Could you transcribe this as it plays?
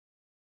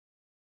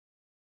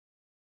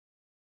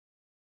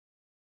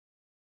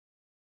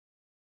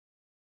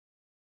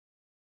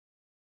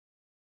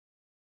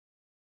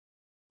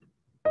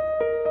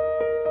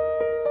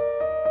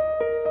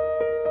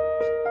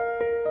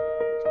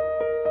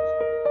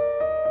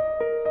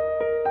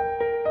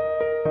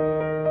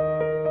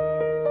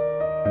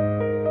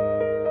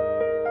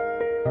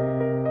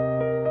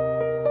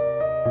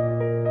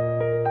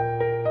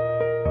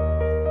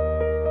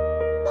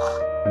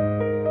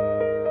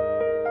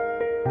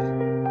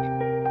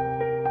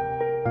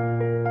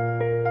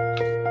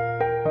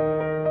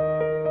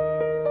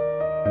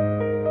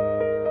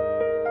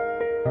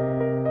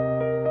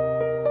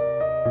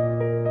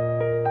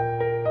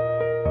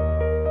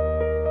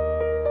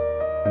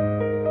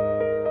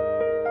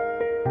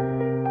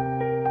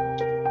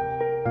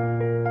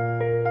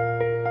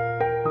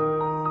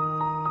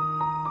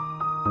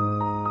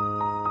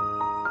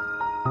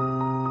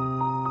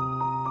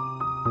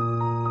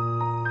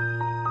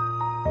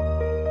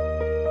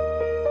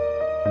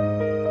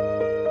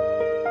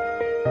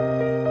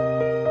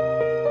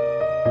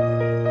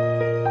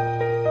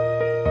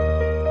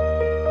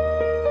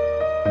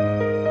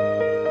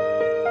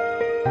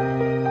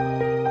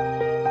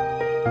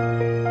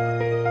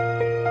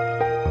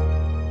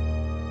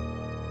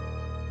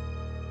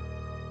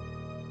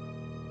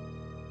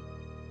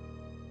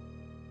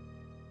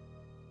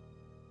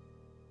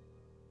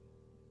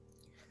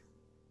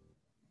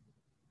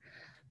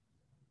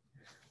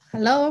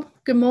Hello,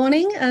 good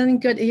morning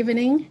and good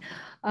evening.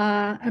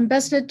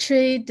 Ambassador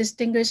Cui,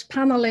 distinguished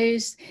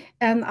panelists,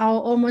 and our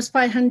almost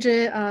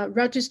 500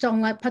 registered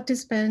online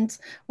participants,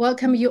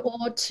 welcome you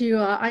all to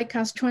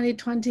ICAS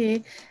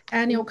 2020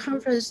 annual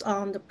conference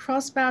on the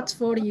prospects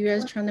for the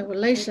U.S.-China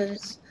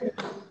relations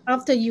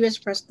after U.S.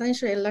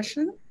 presidential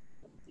election.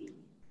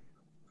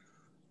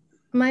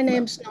 My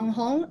name is Nong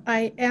Hong.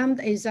 I am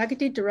the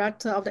executive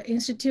director of the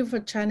Institute for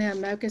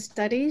China-American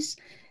Studies,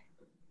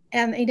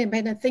 an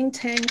independent think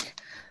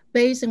tank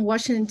based in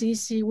Washington,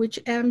 D.C., which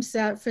aims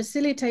at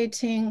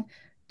facilitating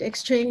the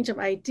exchange of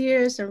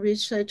ideas and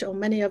research on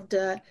many of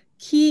the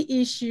key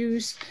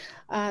issues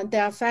that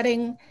are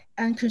affecting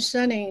and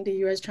concerning the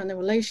U.S.-China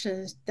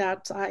relations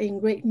that are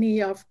in great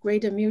need of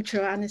greater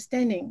mutual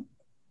understanding.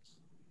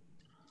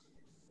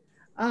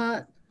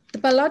 The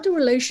bilateral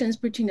relations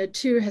between the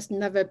two has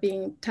never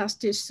been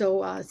tested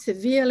so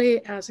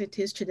severely as it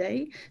is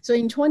today. So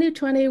in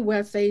 2020,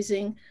 we're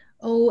facing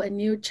old and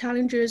new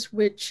challenges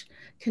which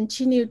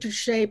continue to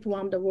shape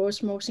one of the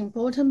world's most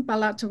important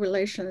bilateral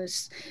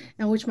relations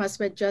and which must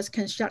be addressed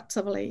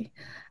constructively.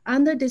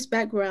 Under this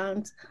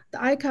background, the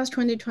ICAS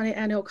 2020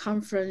 annual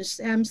conference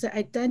aims at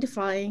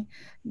identifying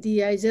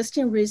the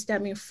existing risks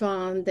stemming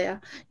from the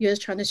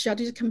U.S.-China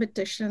strategic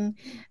competition,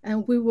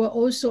 and we will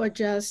also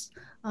address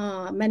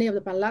many of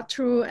the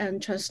bilateral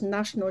and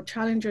transnational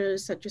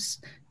challenges such as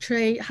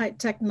trade, high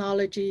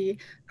technology,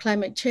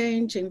 climate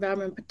change,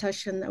 environment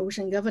protection,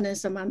 ocean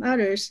governance, among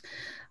others.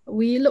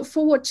 We look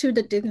forward to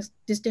the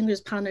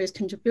distinguished panelists'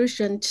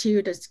 contribution to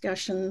the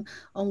discussion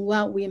on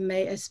what we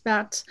may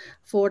expect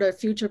for the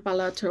future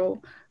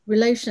bilateral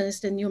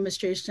relations in the new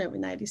administration of the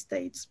United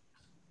States.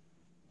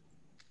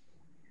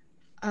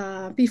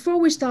 Before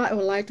we start, I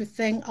would like to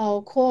thank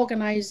our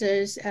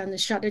co-organizers and the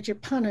strategy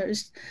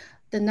partners,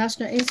 the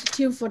National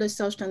Institute for the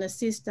South China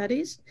Sea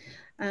Studies,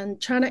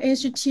 and China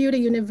Institute, the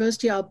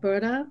University of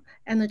Alberta,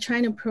 and the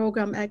China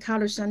Program at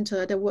College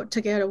Center that work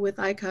together with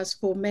ICAS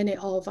for many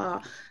of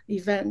our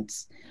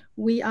events.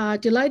 We are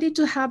delighted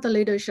to have the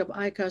leadership of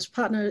ICAS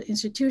partner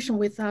institution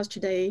with us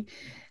today,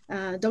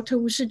 Dr.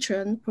 Wu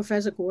Shichun,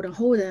 Professor Gordon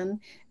Holden,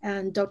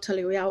 and Dr.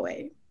 Liu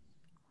Yaowei.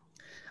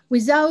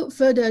 Without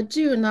further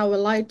ado, I would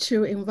like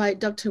to invite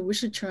Dr. Wu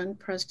Shichun,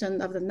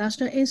 President of the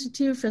National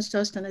Institute for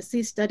South China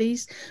Sea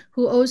Studies,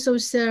 who also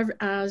served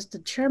as the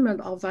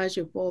Chairman of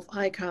Advisory Board of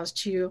ICAS,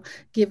 to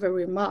give a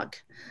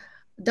remark.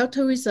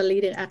 Dr. Wu is a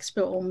leading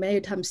expert on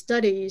maritime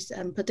studies,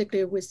 and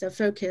particularly with a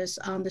focus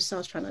on the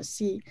South China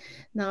Sea.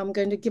 Now I'm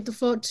going to give the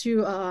floor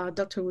to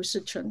Dr. Wu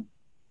Shichun.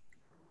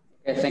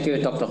 Thank you,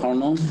 Dr.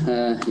 Hormon,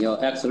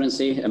 Your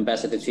Excellency,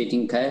 Ambassador Cui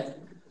Tiankai,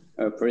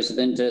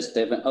 President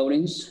Stephen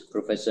Orlins,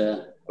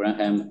 Professor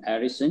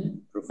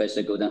Allison,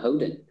 Professor Gordon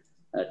Holden,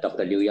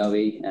 Dr. Liu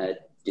Yaowei,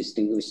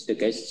 distinguished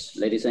guests,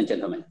 ladies and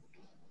gentlemen.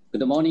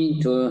 Good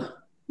morning to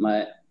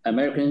my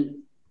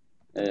American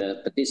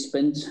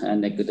participants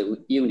and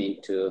good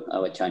evening to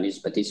our Chinese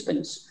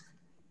participants.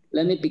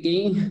 Let me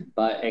begin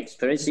by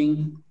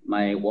expressing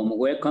my warm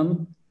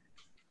welcome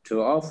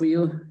to all of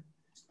you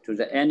to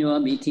the annual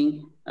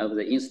meeting of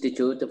the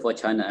Institute for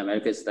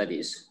China-American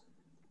Studies.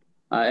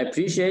 I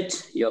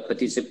appreciate your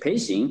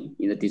participation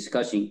in the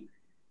discussion,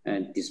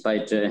 and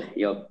despite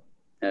your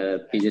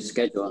busy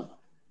schedule,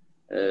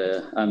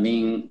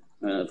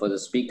 for the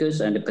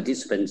speakers and the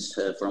participants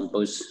from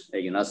both the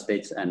United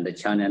States and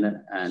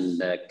China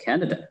and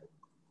Canada.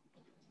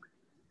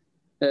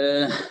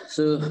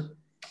 So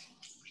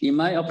in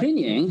my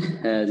opinion,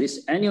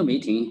 this annual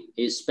meeting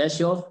is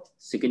special,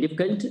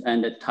 significant,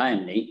 and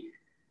timely,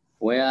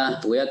 where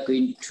we are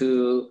going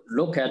to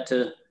look at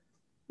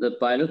the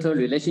bilateral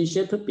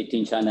relationship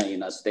between China and the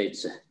United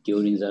States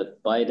during the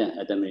Biden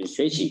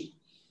administration.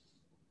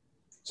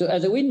 So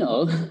as we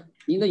know,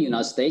 in the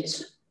United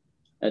States,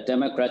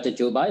 Democrat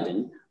Joe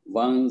Biden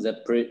won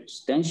the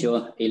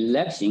presidential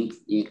election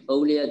in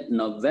early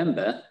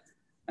November,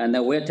 and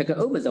will take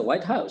over the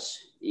White House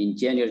in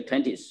January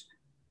 20th,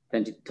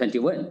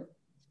 2021.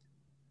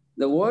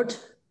 The world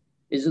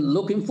is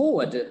looking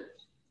forward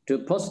to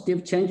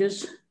positive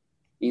changes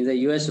in the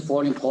US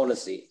foreign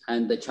policy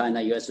and the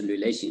China-US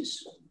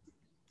relations.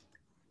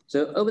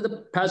 So over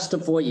the past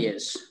 4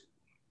 years,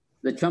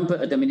 the Trump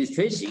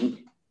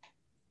administration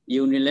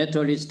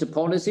unilateralist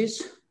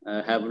policies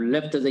have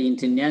left the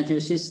international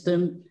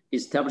system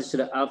established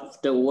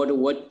after World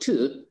War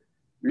II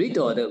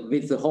riddled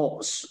with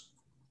holes.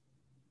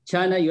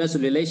 China-US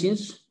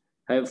relations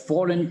have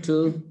fallen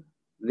to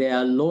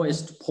their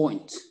lowest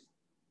point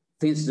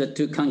since the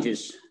two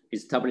countries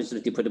established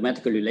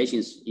diplomatic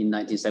relations in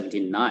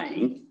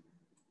 1979.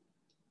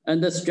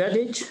 And the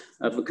strategy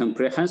of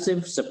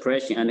comprehensive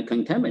suppression and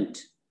containment,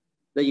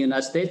 the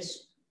United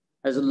States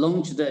has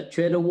launched a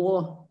trade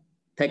war,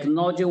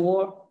 technology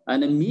war,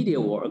 and a media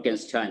war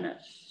against China,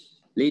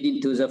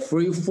 leading to the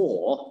free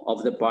fall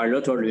of the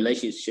bilateral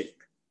relationship.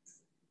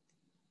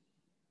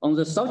 On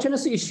the South China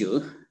Sea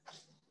issue,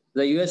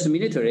 the US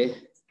military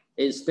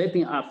is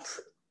stepping up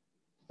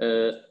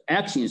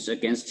actions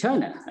against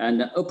China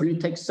and openly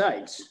take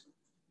sides.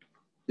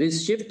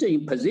 This shift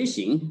in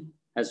position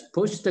has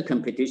pushed the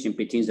competition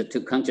between the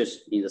two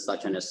countries in the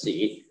South China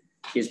Sea,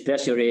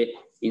 especially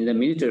in the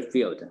military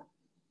field,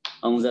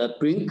 on the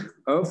brink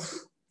of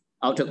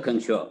out of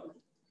control.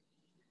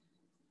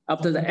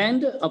 After the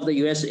end of the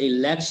US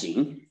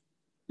election,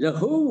 the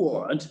whole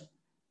world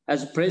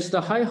has placed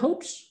high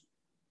hopes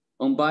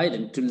on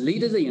Biden to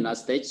lead the United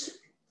States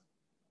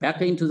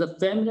back into the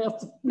family of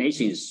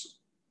nations,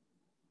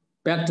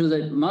 back to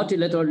the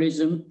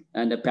multilateralism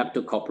and back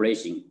to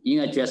cooperation in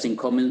addressing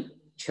common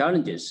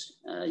challenges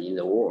in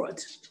the world.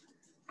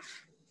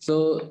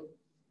 So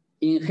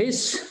in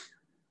his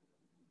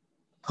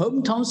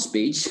hometown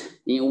speech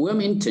in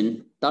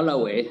Wilmington,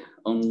 Delaware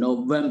on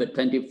November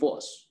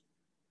 24th,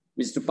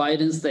 Mr.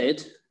 Biden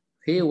said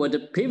he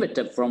would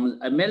pivot from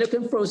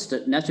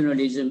American-first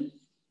nationalism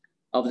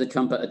of the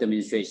Trump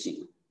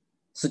administration,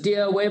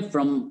 steer away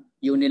from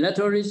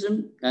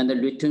unilateralism and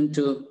return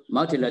to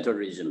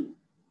multilateralism.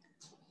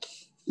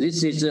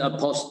 This is a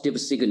positive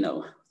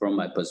signal from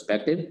my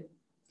perspective.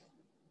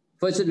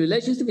 For its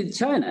relations with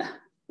China,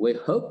 we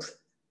hope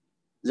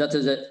that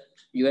the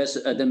US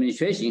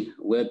administration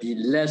will be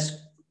less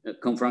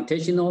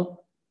confrontational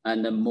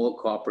and more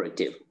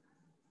cooperative,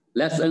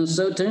 less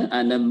uncertain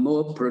and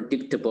more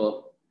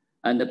predictable,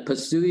 and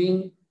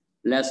pursuing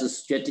less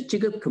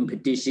strategic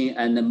competition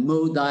and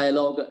more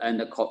dialogue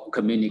and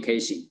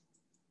communication.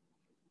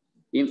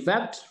 In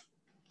fact,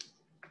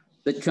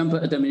 the Trump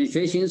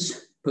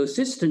administration's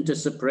persistent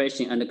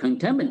suppression and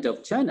containment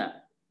of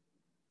China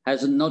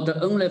has not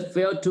only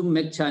failed to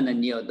make China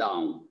kneel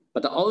down,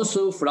 but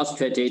also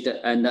frustrated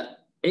and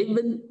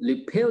even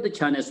repelled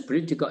China's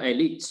political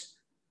elites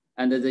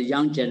and the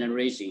young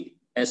generation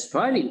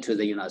aspiring to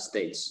the United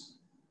States.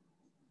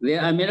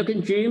 Their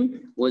American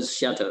dream was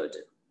shattered.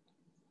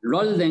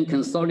 Rather than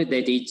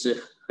consolidate its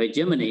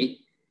hegemony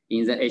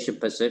in the Asia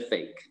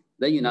Pacific,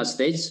 the United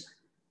States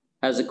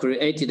has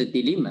created a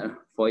dilemma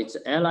for its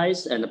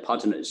allies and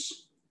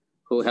partners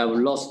who have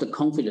lost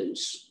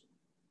confidence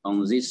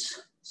on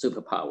this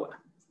superpower.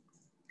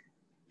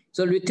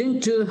 So return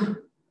to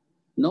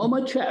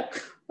normal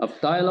track of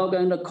dialogue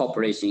and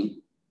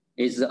cooperation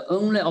is the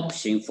only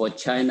option for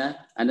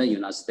China and the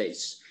United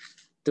States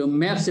to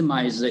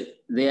maximize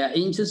their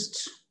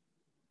interests,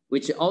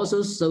 which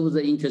also serve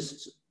the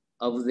interests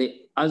of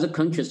the other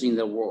countries in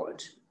the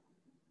world.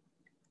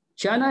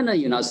 China and the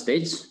United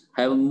States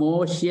have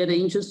more shared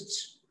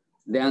interests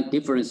than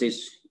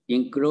differences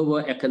in global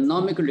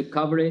economic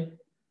recovery,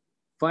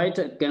 fight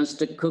against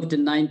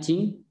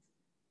COVID-19,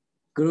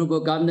 global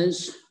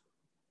governance,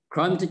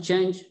 climate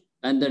change,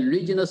 and the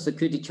regional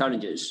security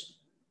challenges.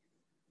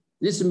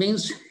 This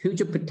means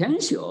huge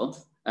potential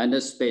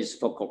and space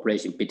for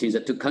cooperation between the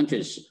two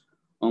countries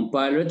on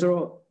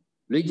bilateral,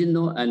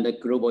 regional, and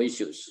global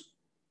issues.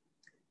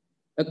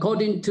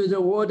 According to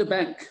the World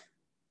Bank,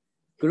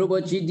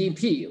 global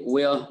GDP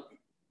will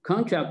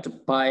contract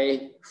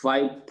by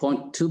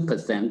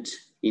 5.2%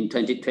 in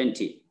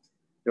 2020,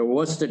 the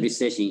worst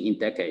recession in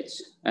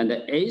decades, and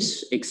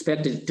is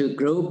expected to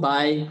grow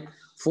by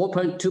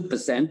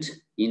 4.2%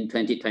 in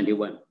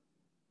 2021.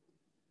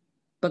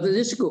 But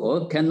this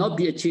goal cannot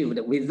be achieved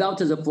without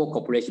the full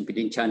cooperation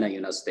between China and the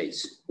United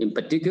States. In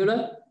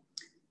particular,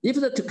 if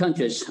the two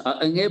countries are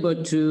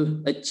unable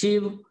to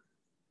achieve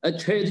a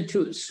trade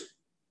truce,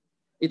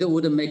 it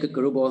would make a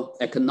global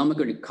economic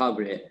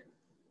recovery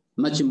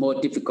much more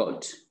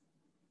difficult.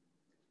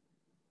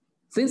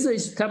 Since the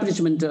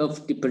establishment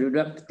of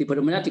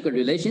diplomatic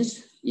relations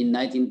in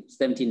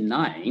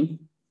 1979,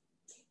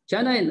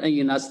 China and the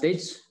United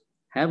States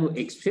have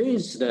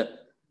experienced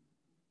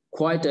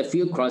quite a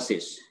few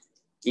crises,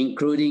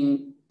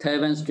 including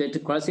Taiwan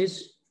Strait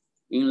crisis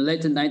in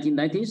late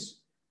 1990s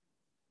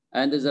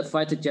and the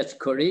fighter jet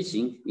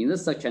collision in the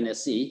South China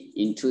Sea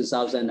in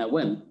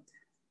 2001.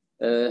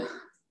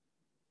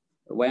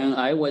 When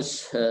I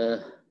was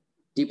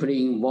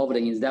deeply involved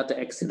in that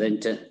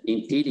accident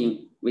in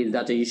dealing with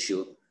that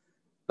issue.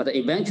 But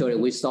eventually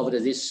we solved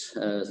this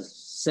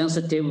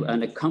sensitive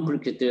and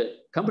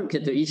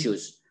complicated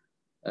issues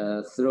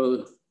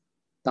through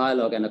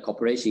dialogue and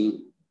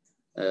cooperation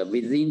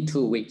within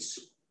 2 weeks.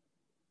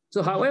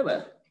 So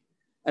however,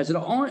 as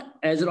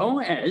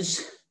long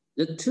as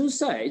the two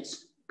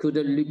sides could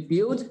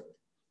rebuild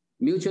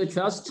mutual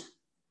trust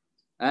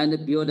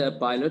and build a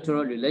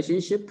bilateral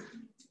relationship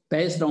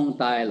based on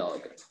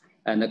dialogue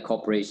and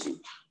cooperation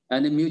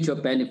and mutual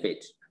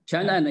benefit,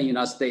 China and the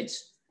United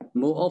States,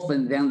 more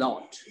often than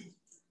not,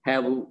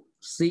 have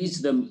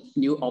seized the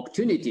new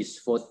opportunities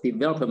for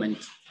development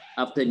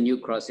after new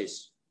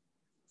crisis.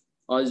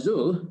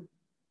 Although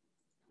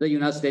the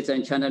United States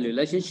and China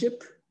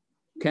relationship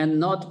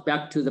cannot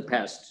back to the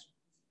past,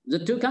 the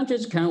two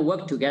countries can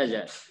work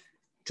together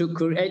to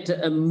create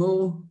a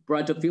more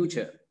brighter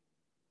future.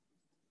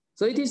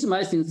 So it is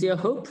my sincere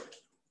hope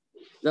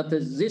that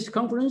this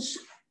conference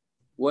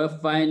will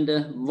find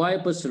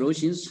viable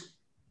solutions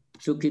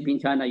to keeping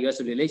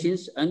China-US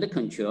relations under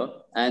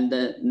control and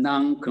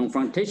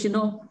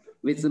non-confrontational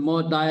with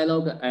more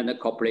dialogue and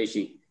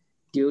cooperation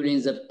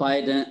during the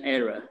Biden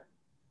era.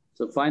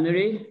 So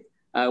finally,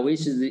 I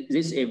wish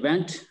this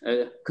event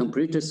a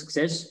complete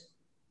success.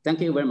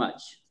 Thank you very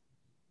much.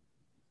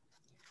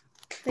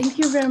 Thank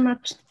you very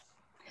much.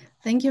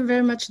 Thank you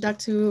very much,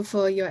 Dr. Wu,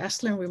 for your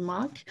excellent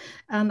remark.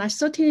 And I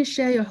certainly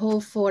share your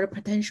hope for the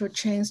potential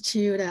change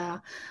to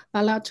the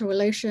bilateral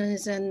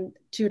relations and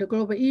to the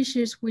global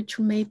issues which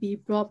may be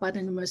brought by the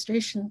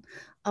administration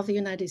of the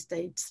United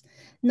States.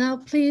 Now,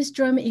 please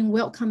join me in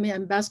welcoming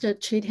Ambassador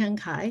Cui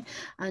Tiankai,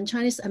 and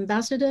Chinese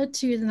ambassador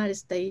to the United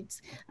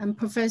States, and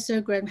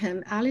Professor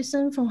Graham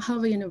Allison from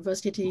Harvard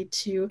University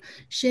to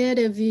share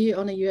their view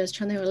on the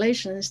US-China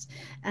relations.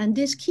 And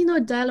this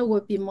keynote dialogue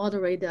will be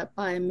moderated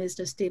by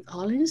Mr. Stephen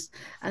Orlins,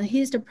 and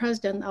he's the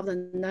president of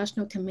the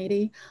National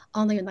Committee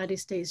on the United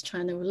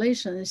States-China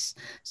relations.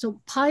 So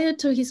prior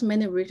to his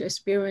many rich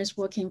experience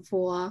working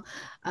for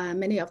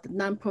many of the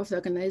nonprofit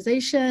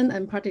organizations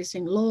and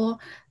practicing law,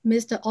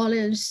 Mr.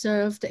 Orlins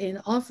served in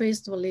the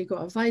Office of Legal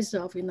Advisor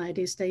of the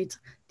United States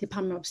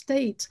Department of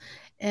State.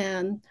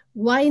 And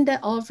while in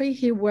that office,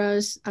 he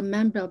was a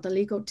member of the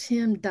legal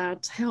team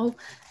that helped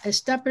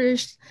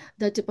establish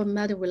the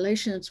diplomatic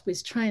relations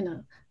with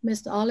China.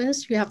 Mr.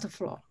 Orlins, you have the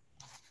floor.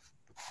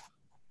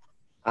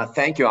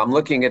 Thank you. I'm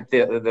looking at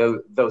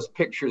those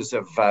pictures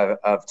of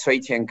Cui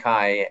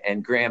Tiankai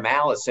and Graham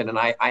Allison, and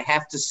I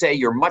have to say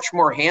you're much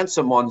more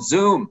handsome on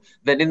Zoom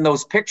than in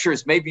those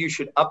pictures. Maybe you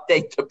should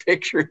update the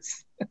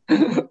pictures.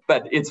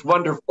 But it's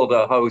wonderful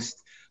to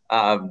host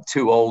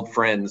two old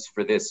friends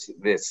for this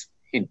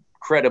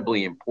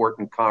incredibly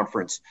important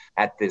conference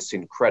at this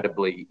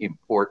incredibly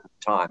important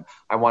time.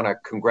 I want to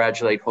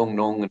congratulate Hong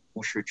Nong and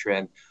Wu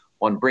Shuquan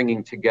on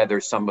bringing together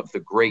some of the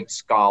great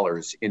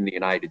scholars in the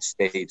United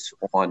States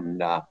on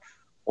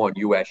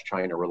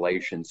U.S.-China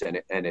relations,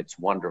 and it's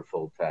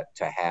wonderful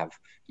to have,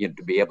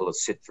 to be able to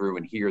sit through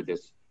and hear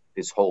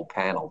this whole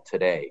panel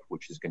today,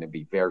 which is going to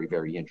be very,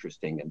 very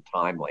interesting and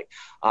timely.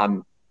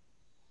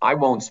 I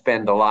won't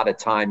spend a lot of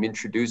time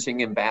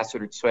introducing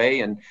Ambassador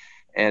Cui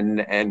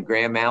and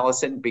Graham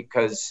Allison,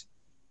 because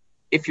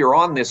if you're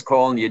on this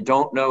call and you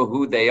don't know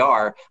who they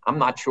are, I'm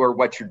not sure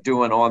what you're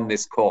doing on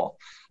this call.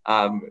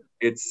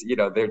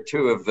 They're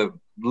two of the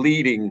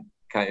leading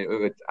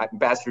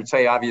Ambassador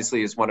Cui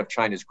obviously is one of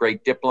China's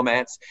great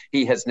diplomats.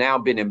 He has now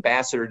been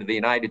ambassador to the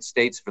United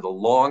States for the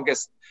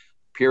longest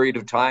period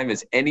of time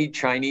as any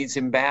Chinese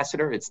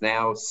ambassador. It's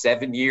now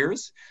 7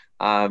 years.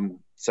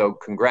 So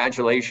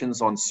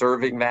congratulations on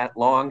serving that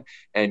long.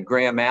 And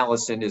Graham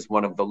Allison is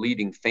one of the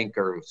leading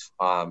thinkers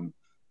on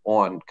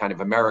kind of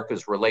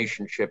America's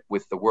relationship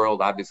with the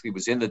world. Obviously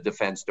was in the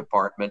Defense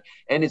Department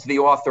and is the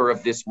author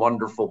of this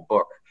wonderful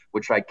book,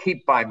 which I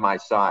keep by my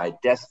side,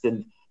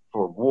 Destined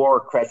for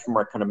War, ?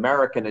 Can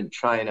American and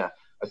China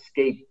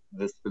Escape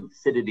the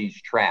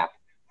Thucydides Trap?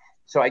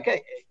 So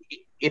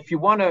if you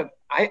want to,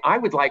 I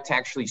would like to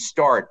actually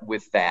start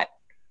with that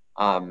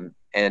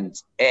and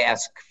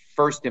ask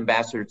first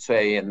Ambassador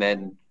Cui and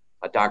then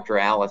Dr.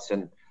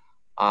 Allison,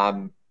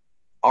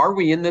 are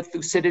we in the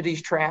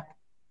Thucydides trap?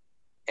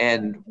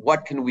 And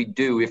what can we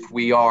do if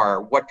we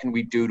are? What can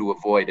we do to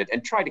avoid it?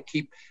 And try to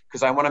keep,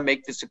 because I want to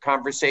make this a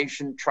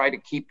conversation, try to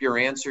keep your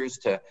answers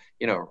to,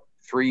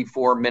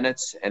 3-4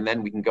 minutes, and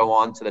then we can go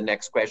on to the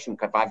next question.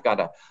 Because I've got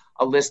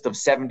a list of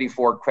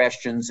 74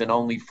 questions and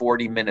only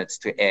 40 minutes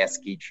to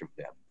ask each of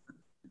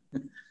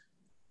them.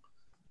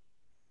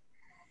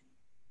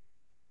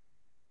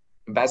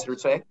 Ambassador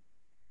Cui?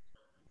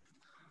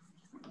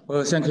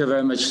 Well, thank you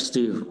very much,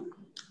 Steve.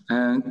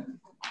 And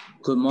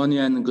good morning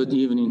and good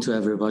evening to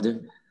everybody.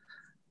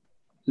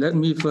 Let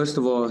me first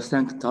of all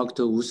thank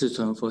Dr. Wu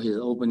Shuquan for his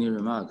opening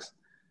remarks,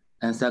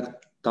 and thank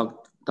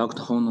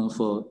Dr. Hong Nong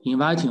for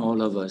inviting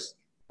all of us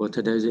for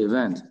today's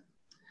event.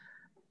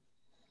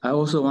 I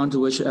also want to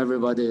wish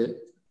everybody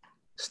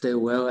stay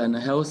well and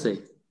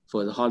healthy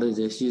for the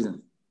holiday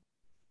season.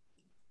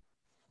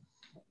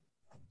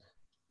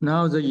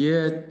 Now the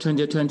year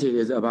 2020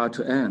 is about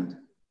to end,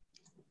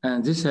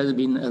 and this has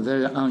been a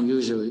very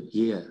unusual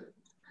year,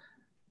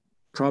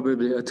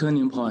 probably a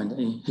turning point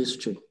in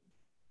history.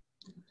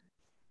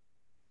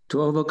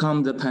 To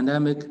overcome the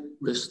pandemic,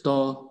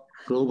 restore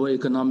global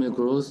economic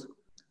growth,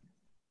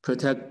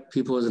 protect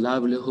people's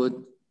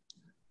livelihood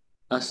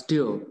are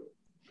still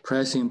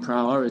pressing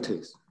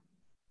priorities.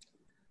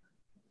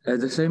 At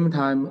the same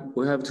time,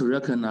 we have to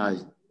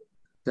recognize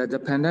that the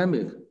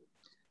pandemic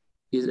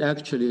is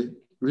actually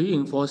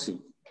reinforcing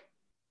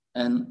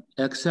and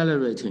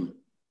accelerating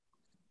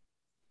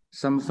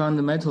some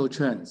fundamental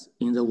trends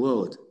in the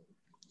world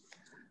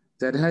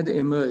that had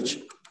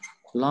emerged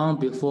long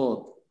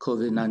before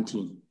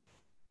COVID-19.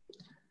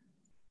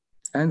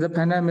 And the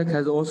pandemic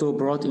has also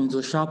brought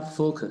into sharp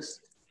focus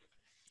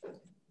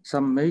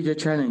some major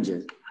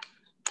challenges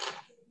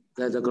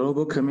that the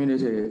global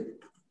community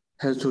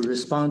has to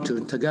respond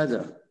to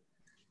together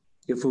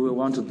if we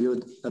want to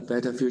build a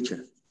better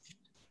future.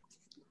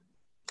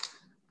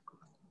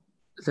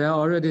 There are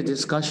already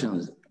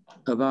discussions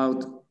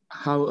about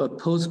how a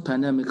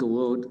post-pandemic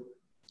world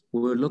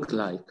will look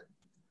like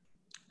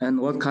and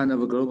what kind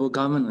of a global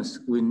governance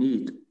we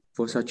need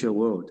for such a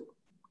world.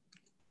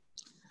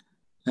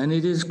 And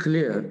it is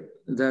clear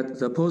that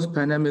the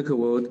post-pandemic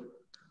world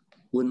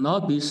would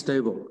not be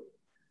stable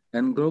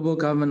and global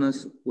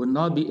governance would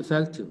not be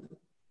effective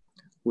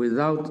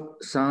without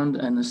sound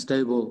and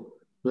stable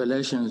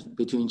relations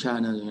between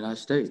China and the United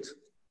States.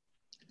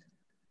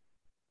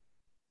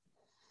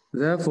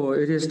 Therefore,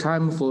 it is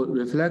time for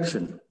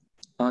reflection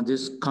on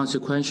this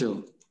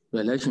consequential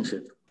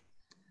relationship.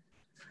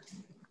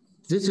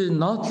 This is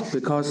not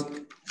because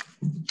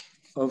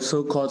of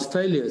so-called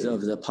failures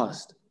of the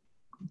past.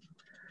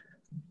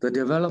 The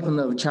development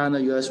of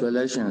China-US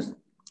relations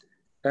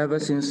ever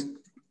since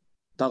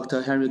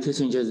Dr. Henry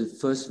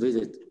Kissinger's first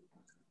visit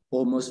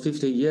almost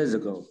 50 years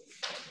ago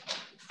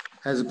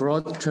has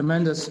brought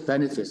tremendous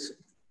benefits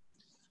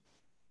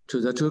to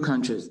the two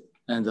countries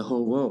and the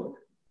whole world.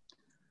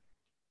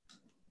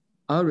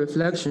 Our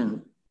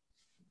reflection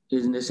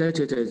is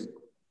necessitated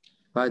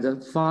by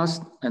the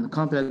fast and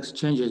complex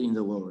changes in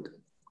the world,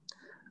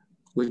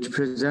 which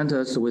present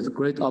us with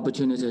great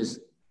opportunities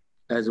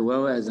as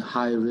well as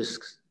high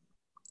risks.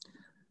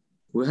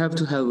 We have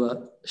to have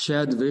a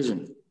shared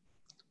vision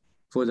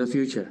for the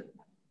future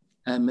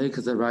and make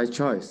the right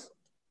choice.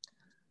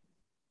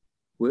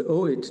 We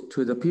owe it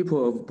to the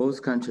people of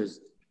both countries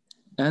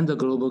and the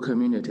global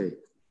community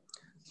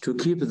to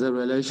keep the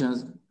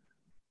relations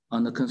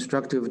on a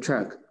constructive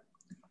track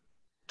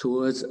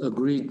towards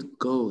agreed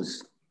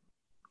goals.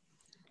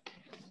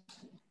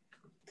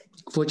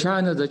 For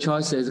China, the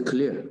choice is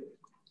clear.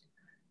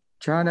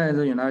 China and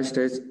the United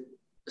States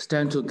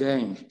stand to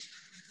gain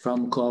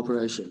from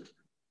cooperation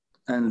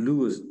and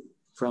lose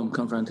from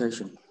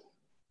confrontation.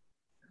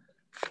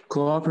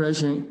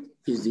 Cooperation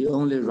is the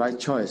only right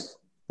choice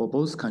for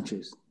both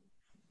countries.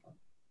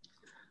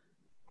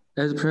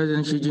 As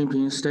President Xi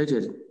Jinping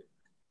stated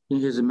in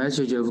his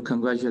message of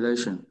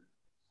congratulations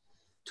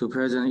to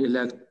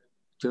President-elect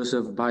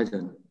Joseph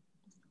Biden,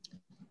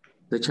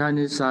 the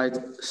Chinese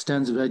side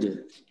stands ready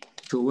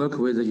to work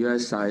with the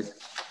US side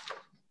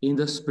in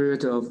the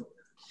spirit of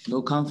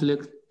no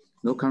conflict,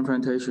 no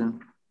confrontation,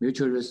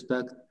 mutual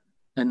respect,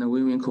 and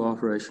win-win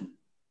cooperation,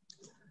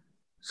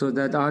 so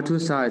that our two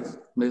sides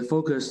may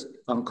focus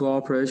on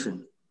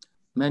cooperation,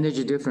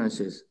 manage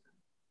differences,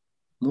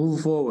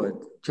 move forward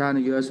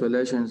China-US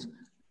relations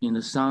in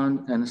a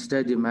sound and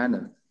steady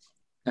manner,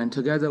 and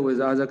together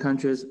with other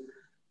countries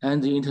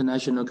and the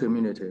international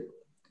community,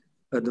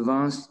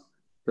 advance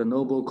the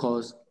noble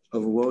cause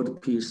of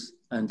world peace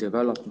and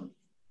development.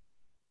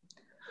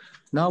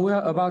 Now we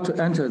are about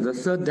to enter the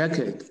third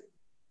decade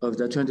of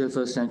the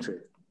 21st century.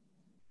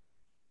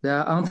 There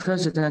are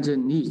unprecedented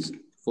needs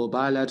for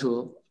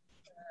bilateral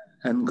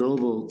and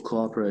global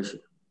cooperation.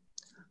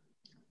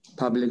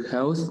 Public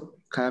health,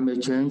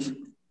 climate change,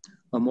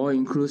 a more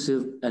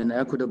inclusive and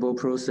equitable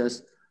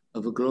process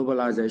of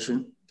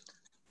globalization,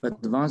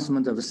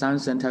 advancement of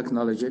science and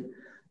technology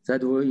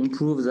that will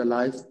improve the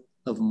life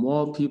of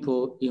more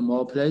people in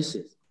more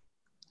places,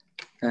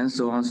 and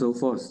so on and so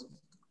forth.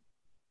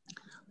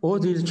 All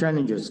these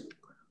challenges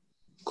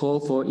call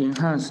for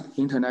enhanced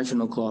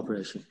international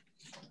cooperation,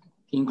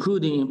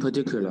 including in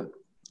particular,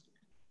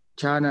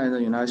 China and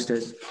the United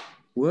States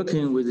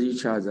working with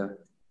each other,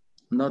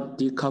 not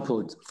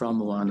decoupled from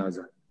one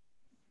another.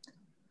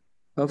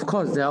 Of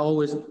course, there are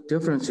always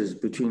differences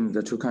between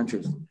the two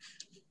countries.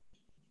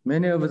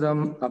 Many of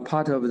them are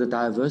part of the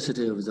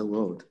diversity of the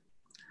world.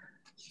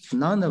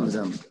 None of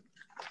them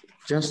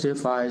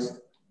justifies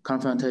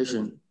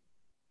confrontation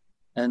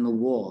and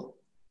war,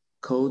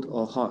 cold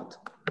or hot.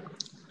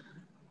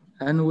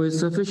 And with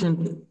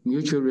sufficient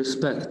mutual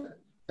respect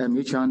and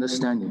mutual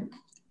understanding,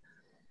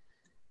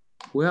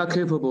 we are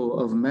capable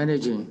of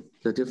managing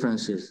the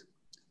differences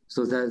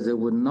so that they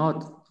would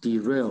not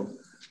derail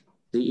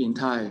the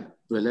entire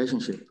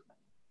relationship.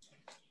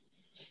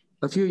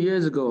 A few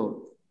years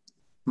ago,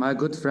 my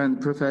good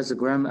friend, Professor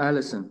Graham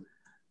Allison,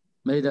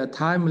 made a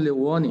timely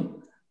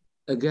warning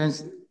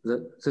against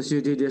the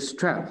Thucydides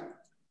trap.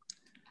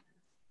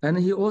 And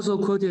he also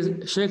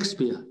quoted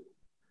Shakespeare,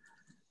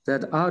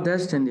 that our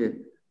destiny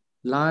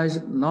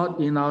lies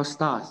not in our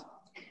stars,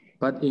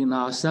 but in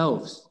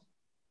ourselves.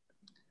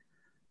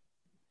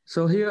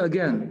 So here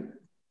again,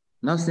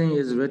 nothing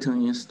is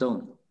written in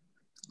stone.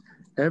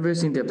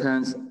 Everything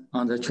depends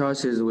on the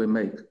choices we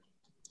make.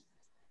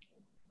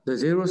 The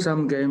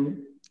zero-sum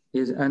game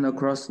is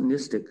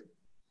anachronistic.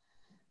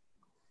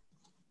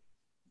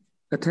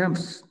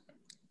 Attempts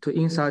to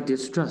incite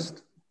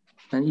distrust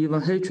and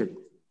even hatred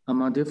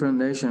among different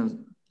nations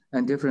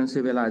and different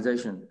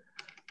civilizations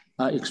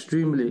are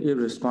extremely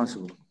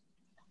irresponsible.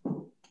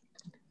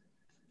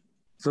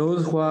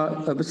 Those who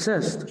are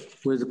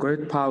obsessed with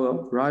great power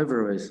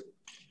rivalries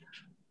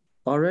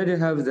already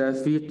have their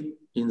feet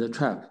in the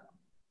trap.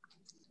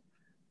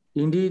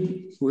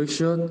 Indeed, we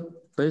should,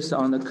 based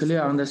on a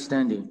clear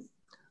understanding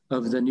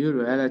of the new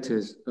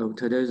realities of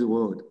today's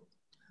world,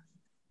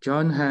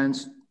 join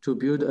hands to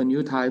build a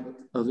new type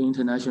of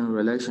international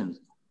relations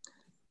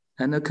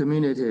and a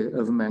community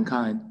of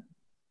mankind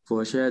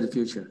for a shared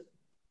future.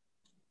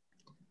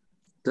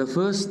 The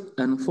first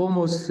and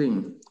foremost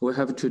thing we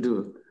have to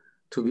do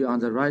to be on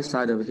the right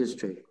side of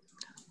history,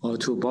 or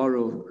to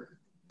borrow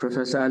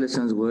Professor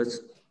Allison's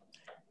words,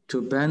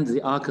 to bend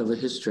the arc of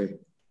history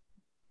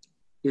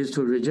is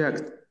to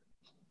reject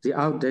the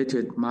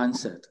outdated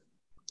mindset.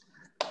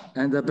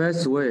 And the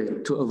best way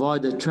to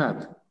avoid the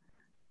trap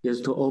is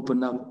to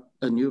open up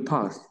a new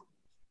path.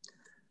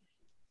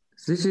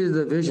 This is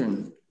the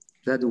vision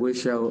that we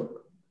shall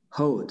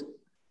hold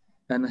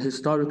and a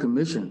historical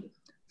mission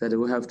that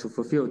we have to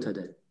fulfill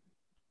today.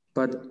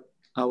 But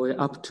are we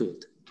up to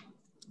it?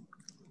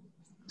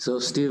 So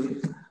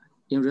Steve,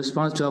 in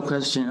response to your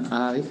question,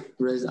 I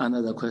raise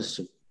another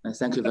question. And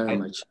thank you very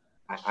much.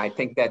 I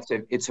think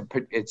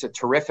it's a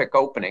terrific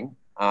opening.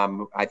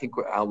 I think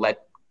I'll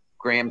let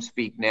Graham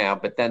speak now,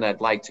 but then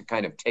I'd like to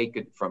kind of take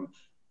it from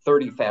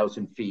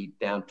 30,000 feet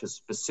down to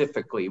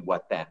specifically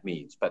what that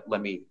means. But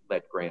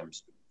let Graham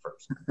speak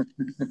first.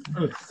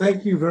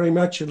 Thank you very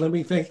much. And let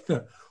me thank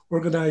the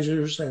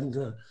organizers and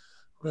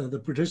the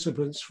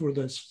participants for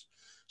this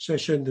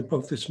session,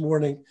 both this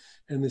morning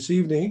and this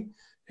evening.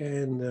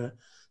 And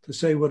to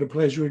say what a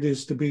pleasure it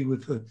is to be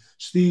with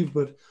Steve,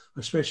 but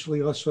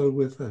especially also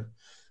with the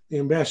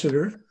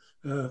ambassador.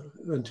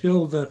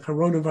 Until the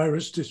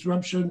coronavirus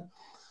disruption,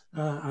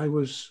 I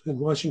was in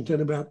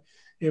Washington about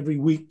every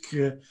week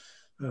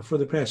for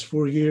the past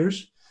 4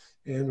 years.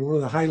 And one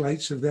of the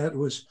highlights of that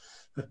was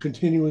a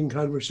continuing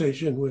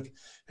conversation with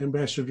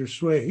Ambassador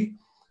Cui.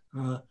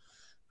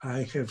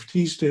 I have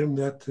teased him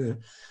that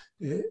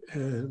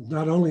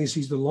not only is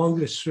he the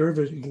longest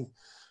serving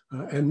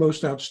and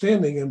most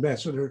outstanding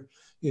ambassador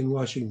in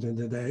Washington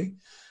today,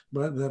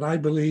 but that I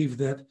believe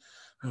that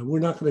we're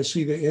not going to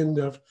see the end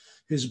of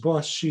his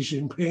boss, Xi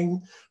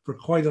Jinping, for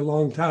quite a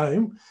long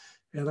time.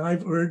 And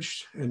I've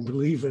urged and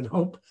believe and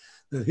hope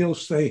that he'll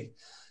stay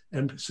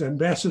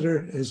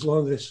ambassador as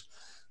long as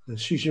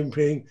Xi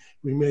Jinping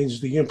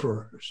remains the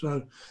emperor.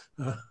 So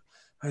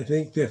I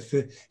think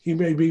that he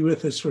may be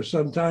with us for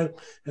some time,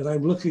 and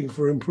I'm looking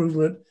for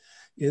improvement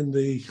in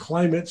the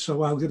climate,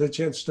 so I'll get a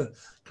chance to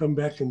come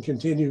back and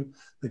continue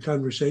the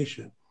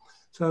conversation.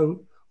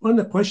 So on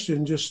the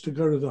question, just to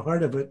go to the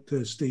heart of it,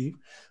 Steve,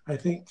 I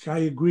think I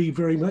agree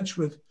very much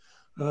with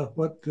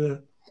what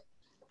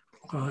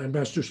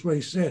Ambassador Cui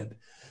said.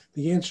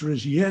 The answer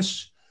is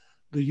yes,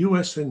 the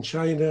US and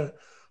China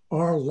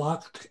are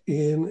locked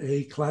in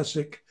a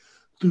classic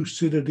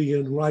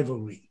Thucydidean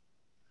rivalry.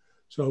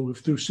 So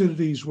if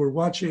Thucydides were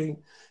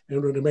watching and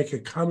were to make a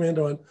comment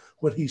on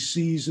what he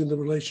sees in the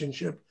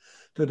relationship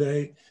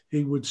today,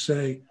 he would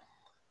say,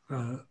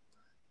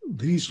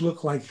 these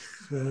look like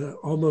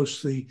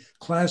almost the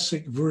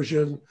classic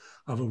version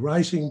of a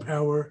rising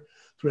power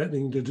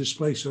threatening to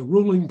displace a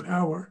ruling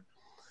power.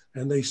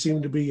 And they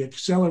seem to be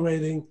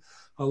accelerating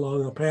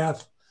along a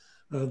path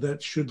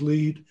that should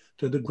lead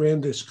to the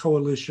grandest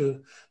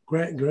coalition,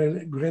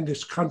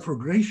 grandest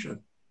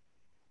conflagration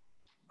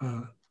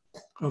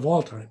of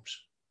all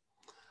times.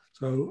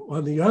 So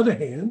on the other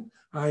hand,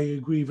 I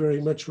agree very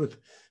much with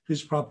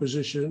his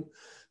proposition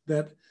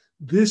that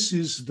this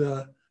is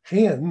the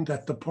hand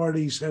that the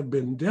parties have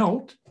been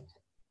dealt.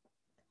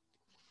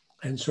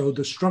 And so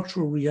the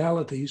structural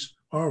realities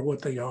are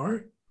what they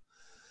are,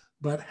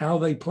 but how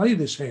they play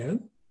this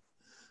hand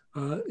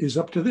is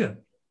up to them.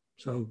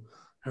 So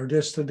our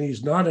destiny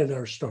is not in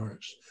our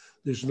stars.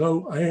 There's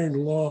no iron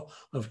law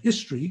of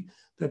history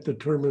that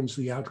determines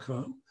the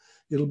outcome.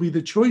 It'll be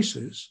the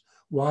choices,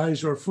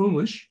 wise or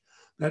foolish,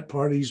 that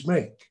parties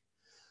make.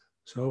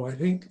 So I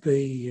think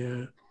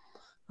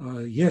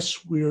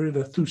yes, we're in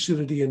a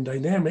Thucydidean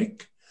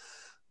dynamic,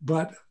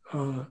 but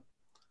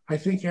I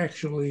think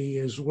actually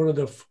as one of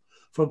the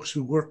folks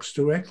who works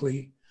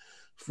directly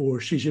for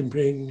Xi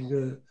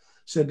Jinping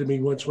said to me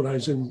once when I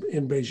was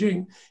in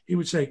Beijing,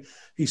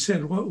 he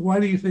said, why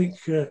do you think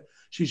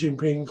Xi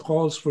Jinping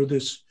calls for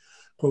this,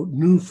 quote,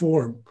 new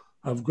form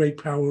of great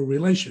power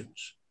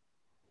relations?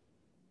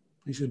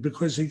 He said,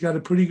 because he got a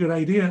pretty good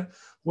idea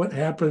what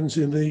happens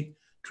in the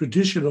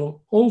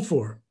traditional old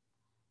form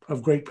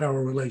of great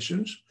power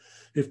relations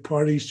if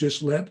parties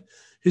just let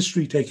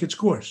history take its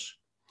course.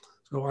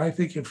 So I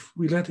think if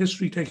we let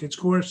history take its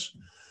course,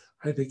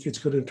 I think it's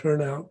going to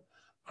turn out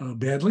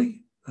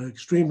badly,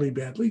 extremely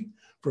badly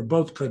for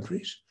both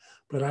countries,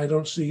 but I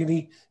don't see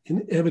any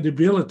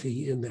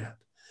inevitability in that.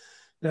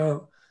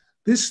 Now,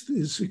 this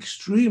is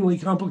extremely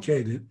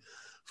complicated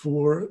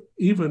for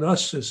even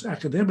us as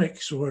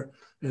academics or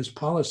as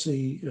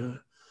policy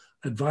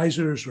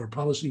advisors or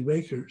policy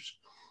makers,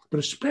 but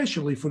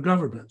especially for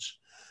governments,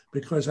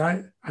 because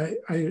I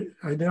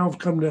now have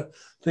come to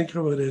think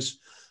of it as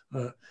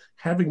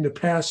having to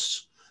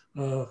pass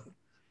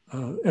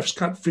F.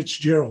 Scott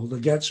Fitzgerald, the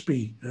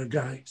Gatsby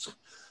guy's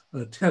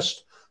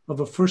test of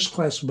a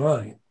first-class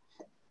mind.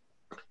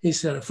 He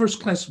said a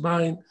first-class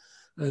mind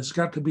has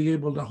got to be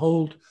able to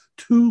hold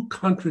two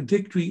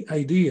contradictory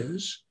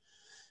ideas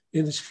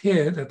in its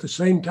head at the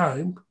same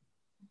time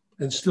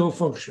and still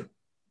function.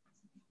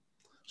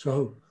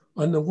 So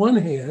on the one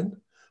hand,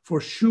 for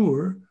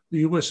sure, the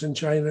US and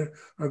China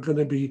are going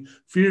to be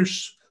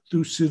fierce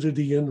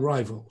Thucydidean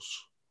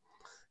rivals.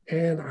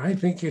 And I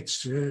think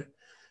it's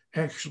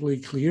actually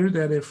clear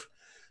that if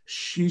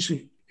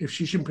Xi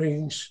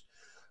Jinping's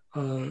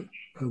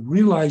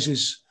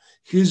realizes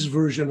his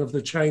version of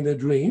the China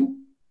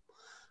dream,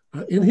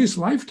 in his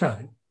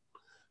lifetime,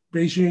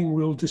 Beijing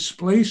will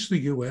displace the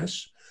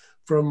US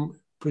from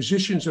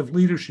positions of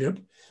leadership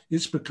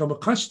it's become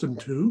accustomed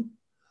to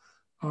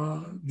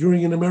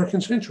during an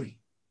American century,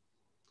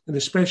 and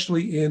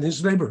especially in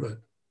his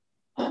neighborhood.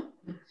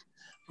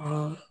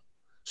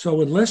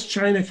 So unless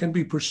China can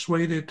be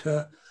persuaded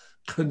to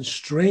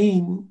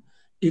constrain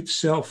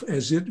itself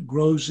as it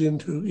grows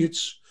into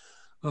its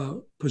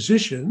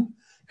position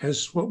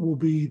as what will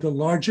be the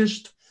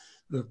largest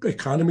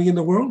economy in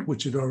the world,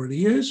 which it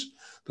already is,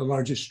 the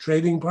largest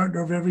trading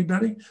partner of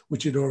everybody,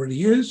 which it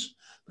already is,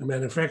 the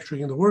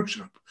manufacturing and the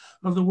workshop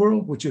of the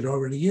world, which it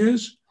already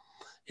is.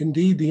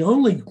 Indeed, the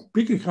only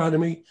big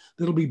economy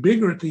that'll be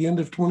bigger at the end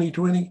of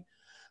 2020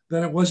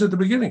 than it was at the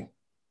beginning.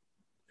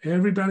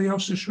 Everybody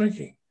else is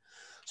shrinking.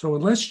 So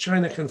unless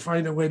China can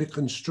find a way to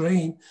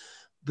constrain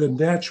the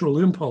natural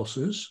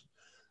impulses,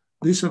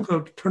 this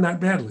will turn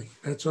out badly.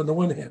 That's on the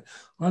one hand.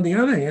 On the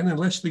other hand,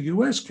 unless the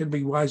US can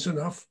be wise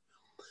enough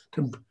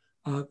to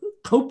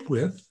cope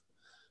with,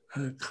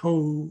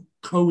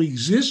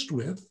 coexist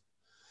with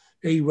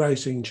a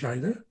rising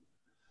China,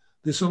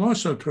 this will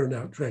also turn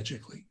out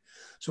tragically.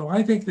 So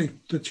I think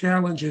the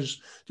challenge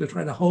is to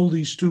try to hold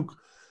these two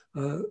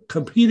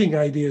competing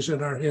ideas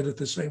in our head at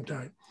the same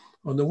time.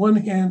 On the one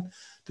hand,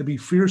 to be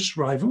fierce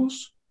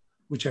rivals,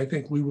 which I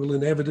think we will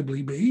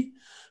inevitably be,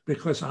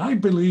 because I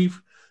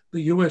believe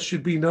the US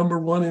should be number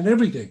one in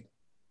everything.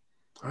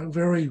 I'm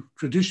very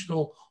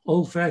traditional,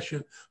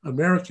 old-fashioned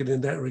American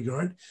in that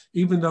regard,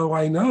 even though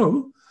I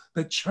know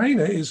that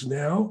China is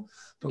now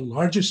the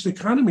largest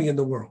economy in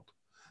the world,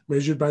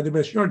 measured by the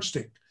best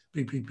yardstick,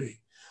 PPP,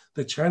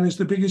 that China is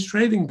the biggest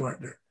trading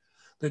partner,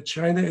 that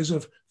China is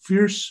a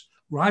fierce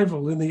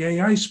rival in the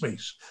AI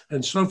space,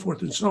 and so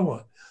forth and so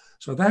on.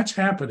 So that's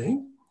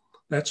happening.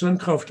 That's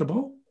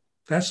uncomfortable.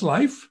 That's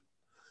life.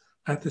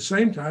 At the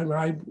same time,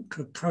 I'm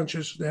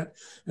conscious that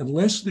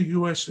unless the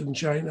US and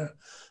China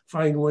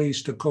find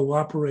ways to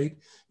cooperate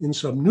in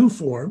some new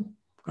form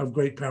of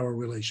great power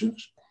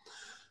relations,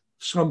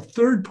 some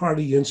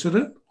third-party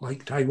incident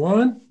like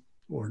Taiwan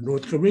or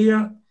North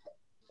Korea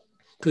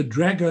could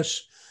drag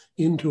us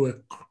into a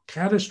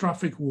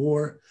catastrophic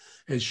war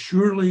as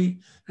surely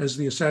as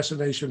the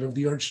assassination of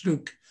the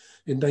Archduke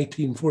in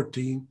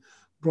 1914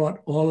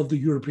 brought all of the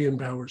European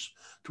powers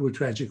to a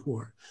tragic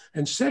war.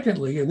 And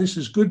secondly, and this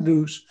is good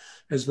news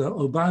as the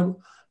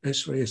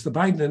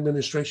Biden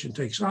administration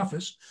takes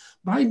office,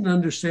 Biden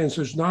understands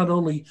there's not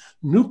only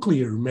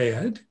nuclear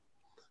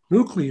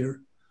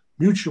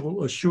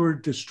mutual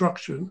assured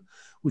destruction,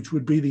 which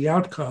would be the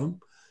outcome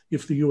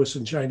if the US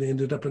and China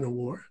ended up in a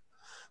war,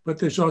 but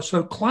there's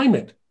also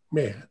climate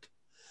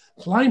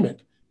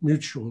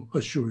mutual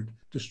assured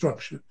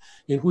destruction,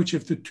 in which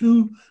if the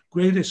two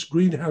greatest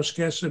greenhouse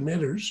gas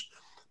emitters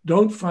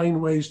don't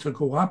find ways to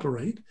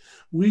cooperate,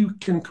 we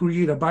can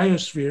create a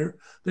biosphere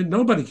that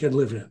nobody can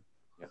live in.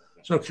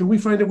 So can we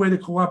find a way to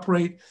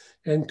cooperate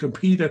and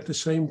compete at the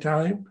same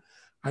time?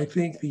 I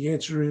think the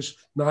answer is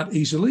not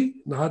easily,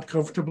 not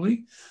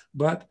comfortably,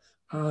 but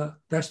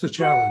that's the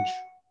challenge.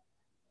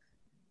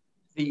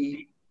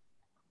 The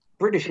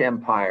British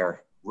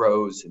Empire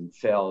rose and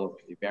fell.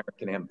 The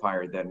American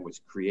Empire then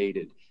was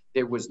created.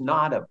 There was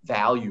not a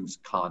values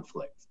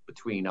conflict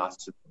between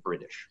us and the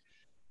British.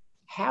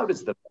 How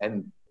does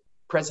and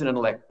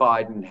President-elect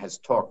Biden has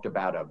talked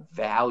about a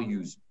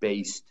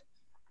values-based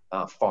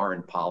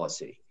foreign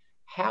policy.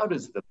 How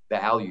does the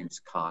values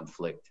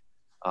conflict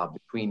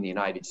between the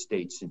United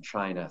States and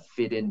China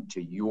fit into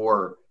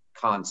your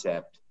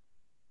concept,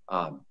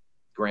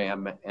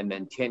 Graham? And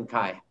then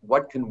Tiankai,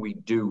 what can we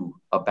do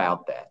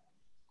about that?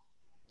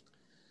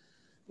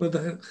 Well,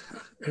 the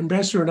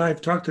ambassador and I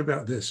have talked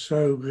about this.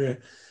 So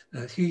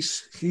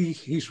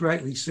he's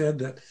rightly said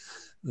that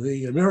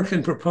the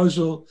American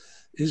proposal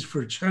is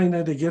for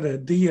China to get a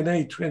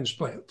DNA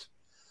transplant.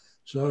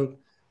 So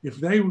if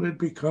they would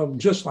become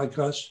just like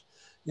us,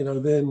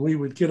 then we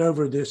would get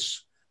over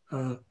this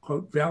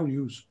quote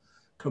values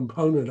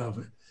component of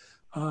it.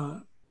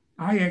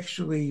 I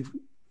actually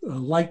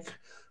like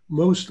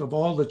most of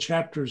all the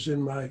chapters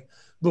in my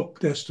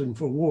book, Destined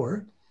for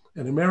War,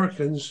 and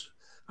Americans,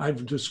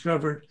 I've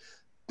discovered,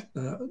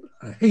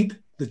 hate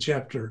the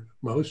chapter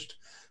most,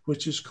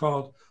 which is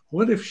called,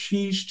 What If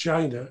Xi's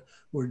China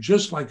Were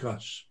Just Like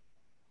Us?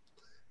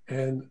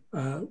 And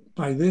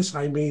by this,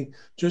 I mean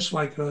just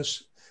like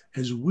us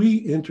as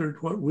we entered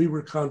what we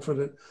were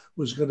confident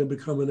was going to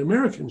become an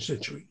American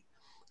century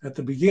at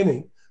the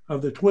beginning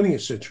of the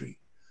 20th century,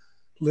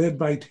 led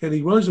by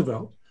Teddy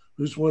Roosevelt,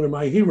 who's one of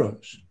my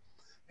heroes.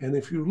 And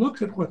if you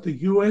look at what the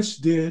US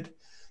did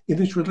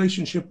in its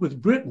relationship with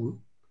Britain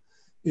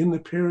in the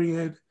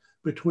period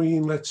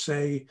between, let's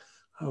say,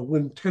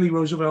 when Teddy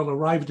Roosevelt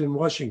arrived in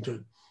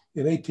Washington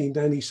in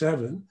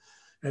 1897,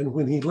 and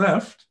when he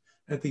left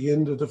at the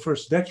end of the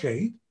first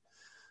decade,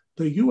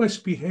 the US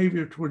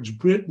behavior towards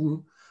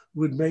Britain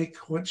would make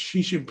what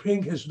Xi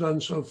Jinping has done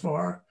so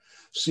far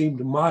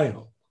seem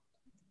mild.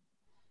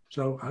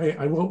 So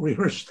I won't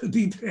rehearse the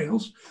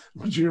details,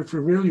 which you're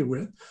familiar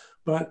with,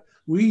 but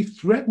we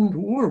threatened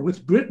war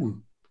with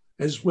Britain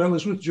as well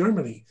as with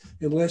Germany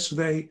unless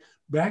they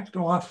backed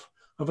off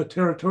of a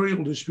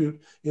territorial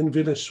dispute in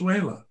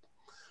Venezuela.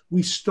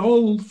 We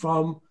stole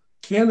from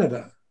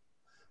Canada,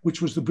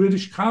 which was the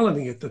British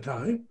colony at the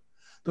time,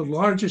 the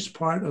largest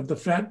part of the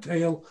fat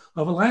tail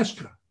of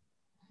Alaska.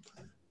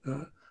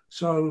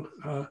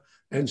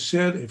 And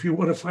said, if you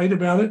want to fight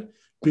about it,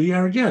 be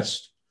our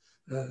guest.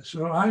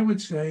 So I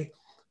would say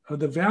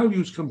the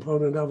values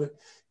component of it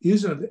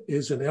is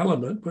an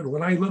element, but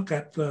when I look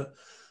at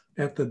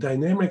the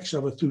dynamics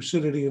of a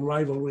Thucydidean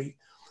rivalry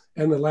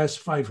and the last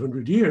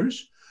 500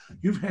 years,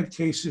 you've had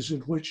cases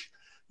in which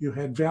you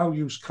had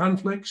values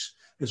conflicts,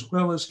 as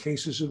well as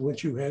cases in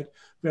which you had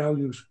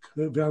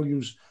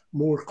values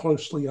more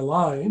closely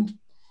aligned,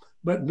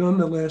 but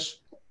nonetheless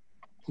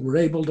were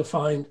able to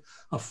find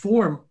a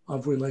form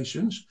of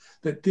relations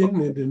that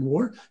didn't end in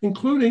war,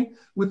 including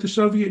with the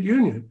Soviet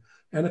Union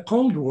and a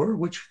Cold War,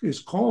 which is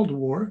called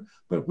war,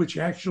 but which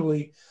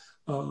actually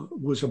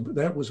was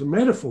a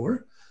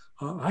metaphor.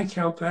 I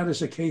count that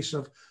as a case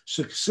of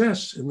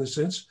success in the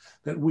sense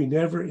that we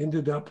never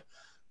ended up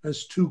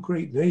as two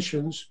great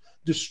nations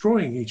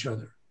destroying each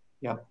other.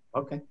 Yeah,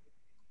 okay.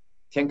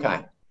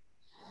 Tiankai.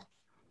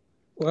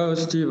 Well,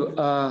 Steve,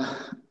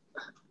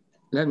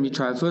 let me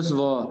try. First of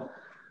all,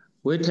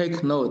 we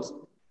take note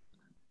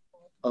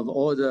of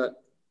all the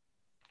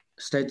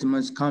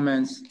statements,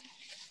 comments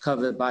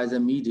covered by the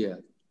media.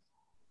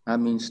 I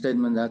mean,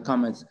 statements and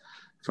comments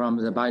from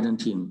the Biden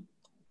team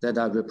that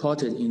are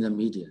reported in the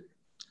media.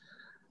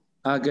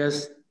 I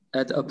guess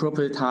at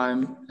appropriate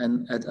time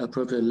and at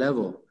appropriate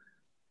level,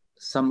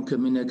 some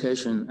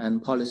communication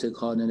and policy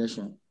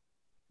coordination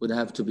would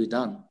have to be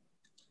done.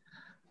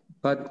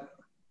 But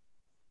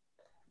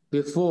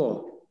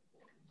before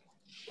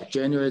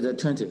January the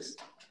 20th,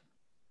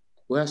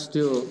 we are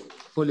still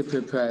fully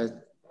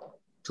prepared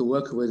to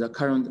work with the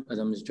current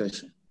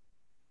administration.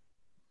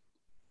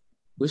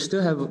 We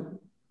still have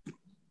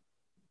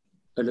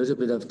a little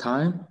bit of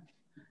time,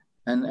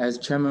 and as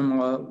Chairman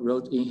Mao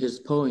wrote in his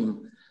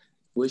poem,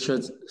 we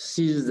should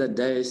seize the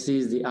day,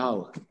 seize the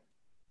hour.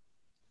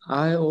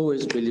 I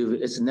always believe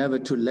it's never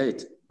too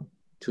late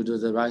to do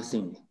the right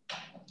thing.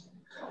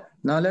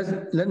 Now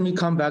let me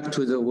come back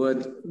to the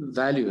word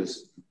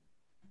values.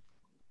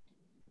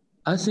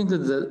 I think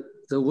that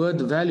the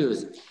word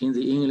values in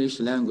the English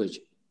language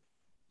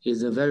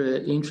is a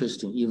very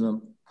interesting,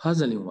 even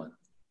puzzling one.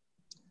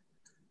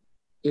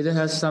 It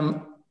has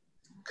some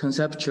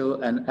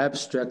conceptual and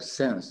abstract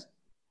sense,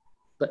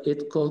 but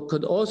it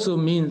could also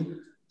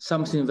mean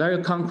something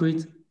very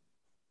concrete,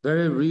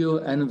 very real,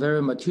 and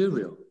very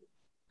material.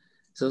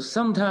 So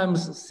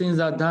sometimes things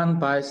are done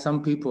by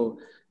some people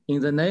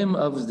in the name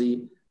of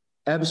the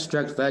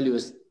abstract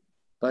values,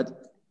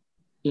 but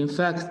in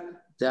fact,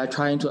 they are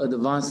trying to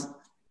advance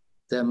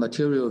their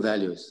material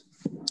values.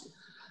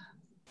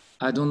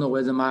 I don't know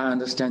whether my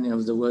understanding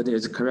of the word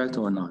is correct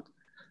or not,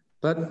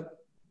 but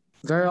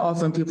very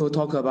often people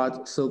talk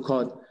about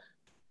so-called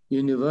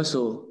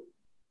universal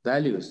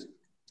values.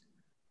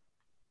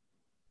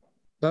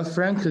 But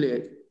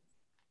frankly,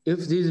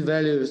 if these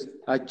values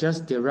are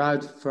just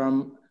derived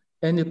from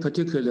any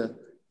particular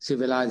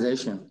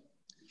civilization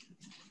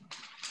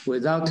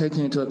without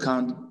taking into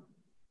account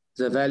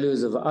the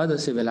values of other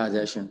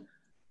civilizations,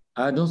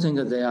 I don't think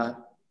that they are,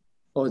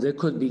 or they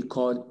could be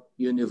called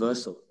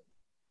universal.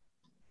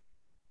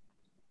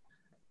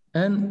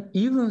 And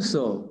even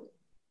so,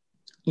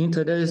 in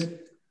today's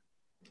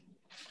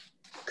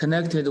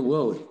connected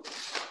world,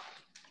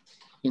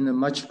 in a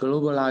much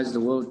globalized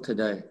world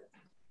today,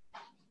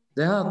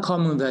 there are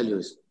common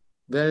values,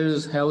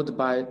 values held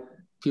by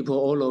people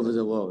all over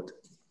the world.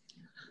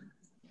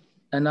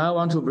 And I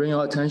want to bring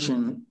your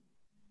attention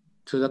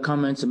to the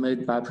comments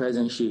made by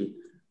President Xi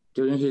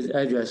during his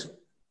address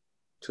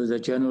to the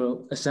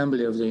General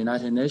Assembly of the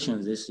United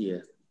Nations this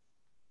year.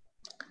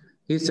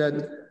 He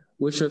said,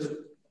 we should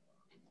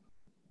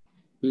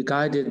be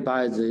guided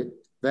by the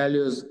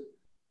values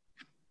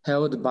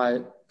held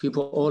by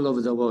people all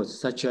over the world,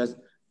 such as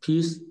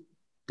peace,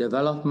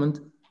 development,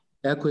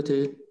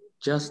 equity,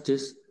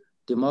 justice,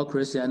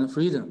 democracy, and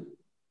freedom.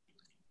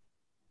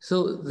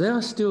 So there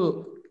are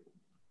still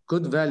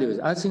good values.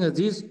 I think that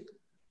these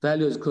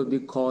values could be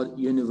called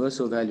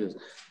universal values,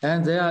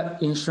 and they are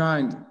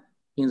enshrined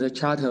in the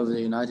Charter of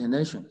the United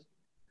Nations.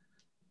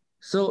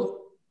 So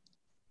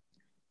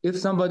if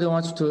somebody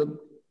wants to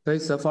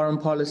base a foreign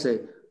policy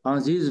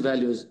on these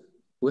values,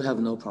 we have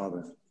no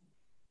problem.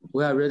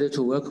 We are ready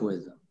to work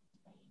with them.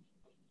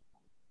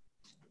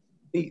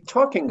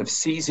 Talking of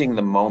seizing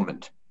the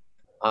moment,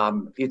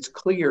 it's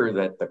clear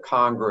that the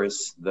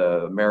Congress,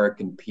 the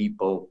American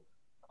people,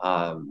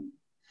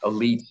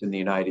 elites in the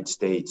United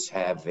States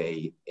have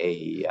a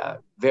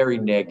very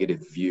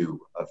negative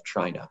view of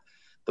China.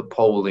 The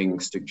polling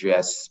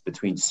suggests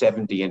between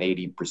 70 and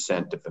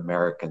 80% of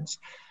Americans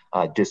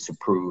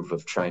disapprove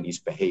of Chinese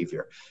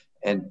behavior.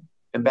 And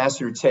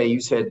Ambassador Tse,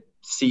 you said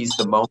seize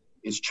the moment.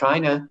 Is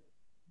China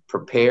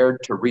prepared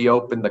to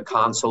reopen the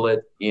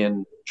consulate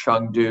in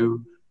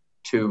Chengdu,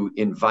 to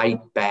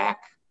invite back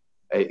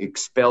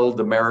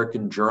expelled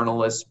American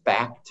journalists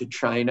back to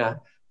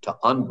China, to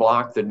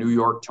unblock the New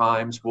York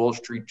Times, Wall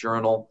Street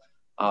Journal,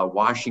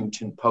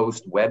 Washington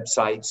Post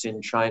websites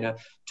in China,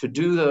 to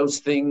do those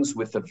things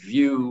with a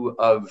view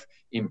of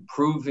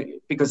improving,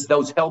 because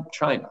those help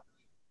China,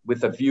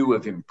 with a view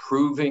of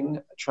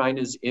improving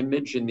China's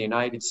image in the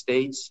United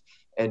States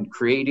and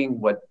creating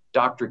what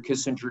Dr.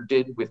 Kissinger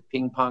did with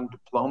ping pong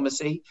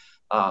diplomacy,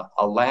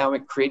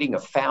 creating a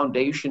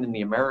foundation in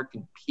the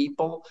American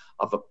people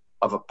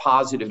of a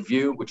positive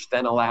view, which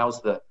then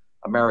allows the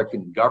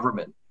American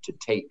government to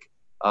take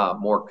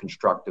more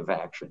constructive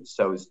action.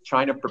 So is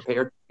China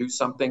prepared to do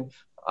something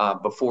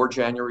before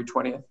January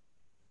 20th?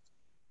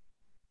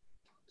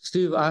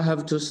 Steve, I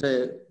have to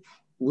say,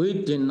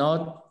 we did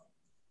not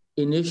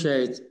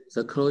initiate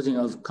the closing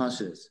of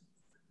consulates.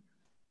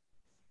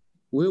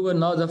 We were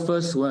not the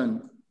first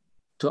one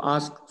to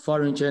ask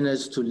foreign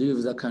journalists to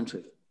leave the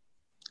country.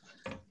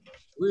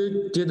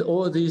 We did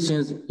all these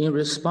things in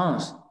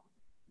response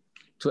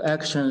to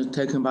actions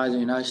taken by the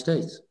United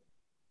States.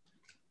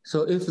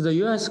 So if the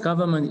US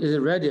government is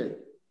ready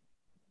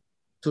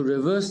to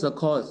reverse the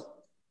course,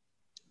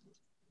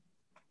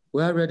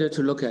 we are ready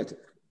to look at it.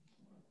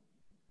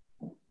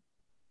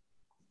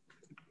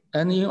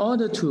 And in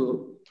order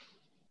to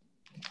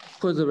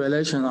put the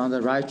relation on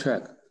the right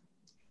track,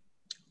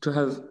 to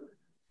have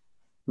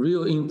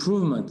real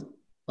improvement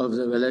of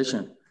the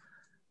relation,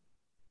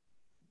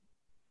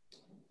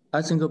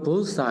 I think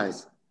both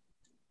sides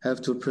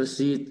have to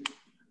proceed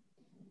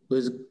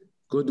with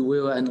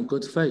goodwill and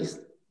good faith.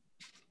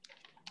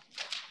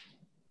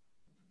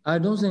 I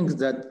don't think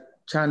that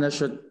China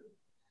should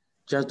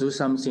just do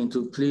something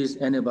to please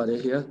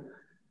anybody here,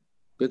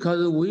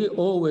 because we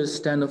always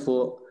stand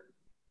for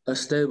a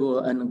stable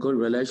and good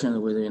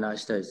relation with the United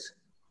States.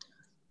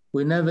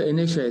 We never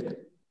initiate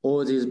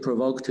all these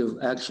provocative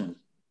actions,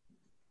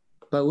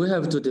 but we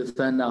have to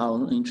defend our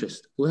own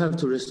interest. We have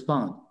to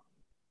respond.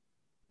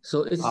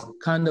 So it's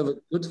kind of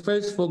good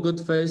faith for good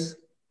faith,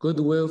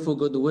 goodwill for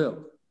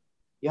goodwill.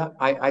 Yeah,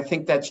 I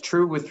think that's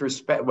true with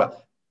respect,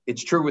 well,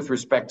 it's true with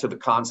respect to the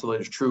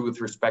consulate, it's true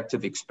with respect to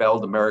the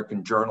expelled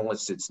American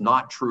journalists. It's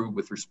not true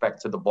with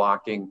respect to the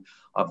blocking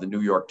of the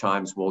New York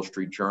Times, Wall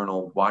Street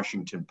Journal,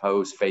 Washington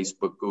Post,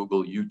 Facebook,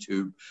 Google,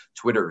 YouTube,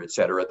 Twitter, et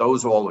cetera.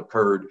 Those all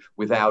occurred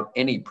without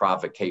any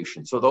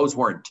provocation. So those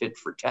weren't tit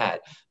for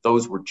tat.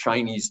 Those were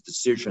Chinese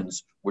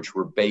decisions, which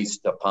were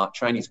based upon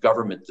Chinese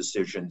government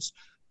decisions,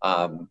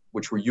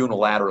 which were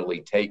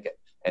unilaterally taken.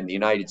 And the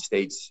United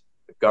States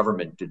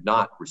government did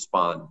not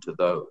respond to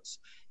those.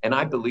 And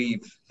I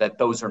believe that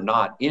those are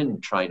not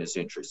in China's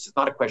interests. It's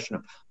not a question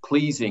of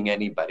pleasing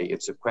anybody.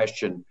 It's a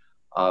question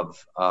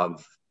of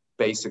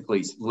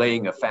basically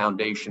laying a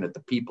foundation at the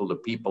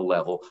people-to-people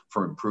level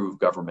for improved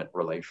government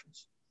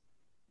relations.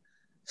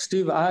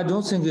 Steve, I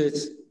don't think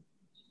it's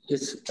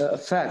a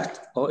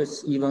fact or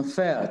it's even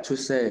fair to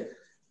say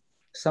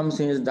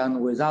something is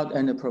done without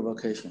any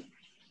provocation.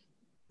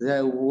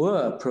 There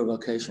were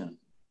provocations.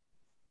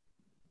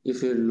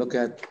 If you look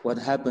at what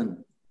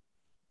happened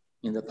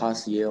in the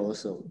past year or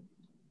so.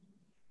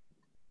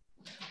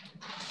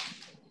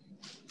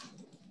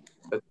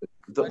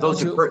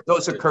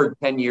 Those occurred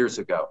 10 years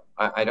ago.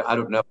 I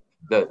don't know.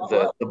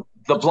 The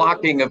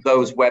blocking of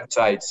those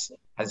websites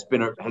has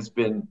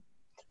been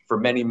for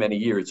many, many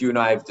years. You and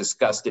I have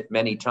discussed it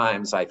many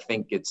times. I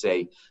think it's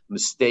a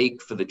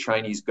mistake for the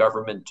Chinese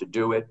government to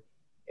do it.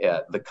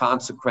 The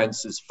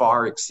consequences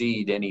far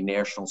exceed any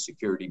national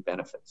security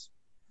benefits.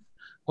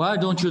 Why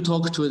don't you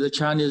talk to the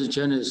Chinese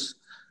journalists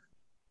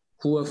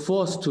who were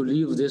forced to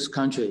leave this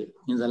country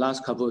in the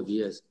last couple of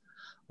years?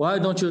 Why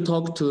don't you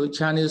talk to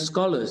Chinese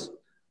scholars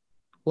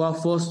who are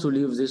forced to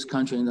leave this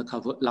country in the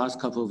last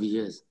couple of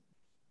years?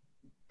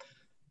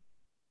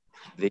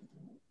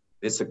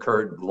 This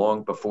occurred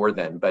long before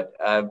then, but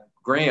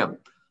Graham.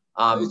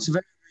 It's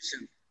very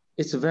recent.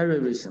 It's very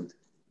recent.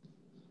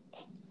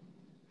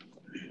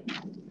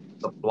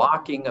 The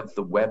blocking of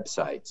the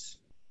websites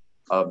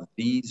of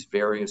these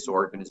various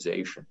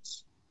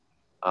organizations,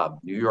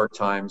 New York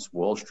Times,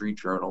 Wall Street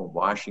Journal,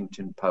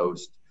 Washington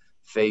Post,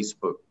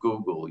 Facebook,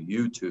 Google,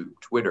 YouTube,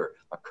 Twitter,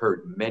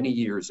 occurred many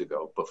years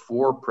ago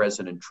before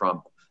President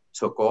Trump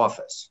took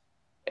office.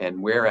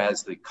 And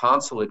whereas the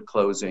consulate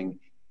closing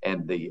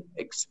and the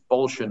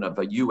expulsion of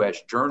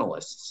US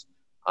journalists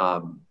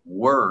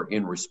were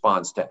in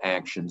response to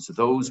actions,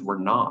 those were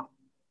not.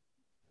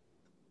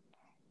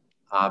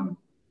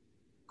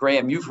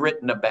 Graham, you've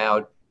written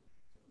about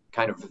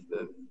kind of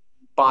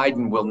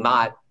Biden will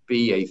not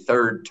be a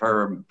third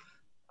term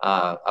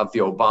of the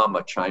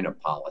Obama China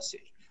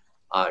policy.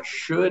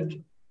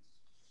 Should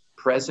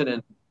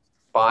President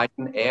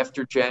Biden,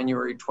 after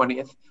January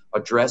 20th,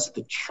 address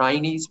the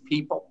Chinese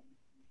people?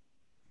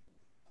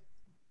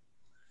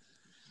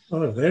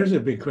 Oh, there's a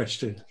big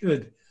question.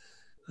 Good.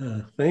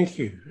 Thank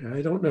you.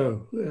 I don't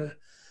know.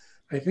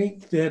 I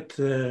think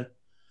that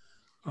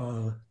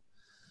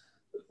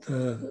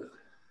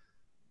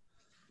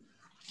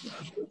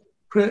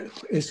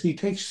as he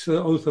takes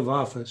the oath of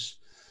office,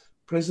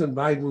 President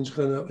Biden's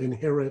going to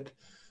inherit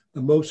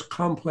the most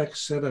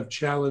complex set of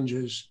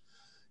challenges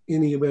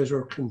any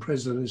American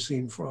president has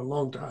seen for a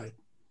long time.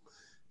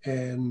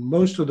 And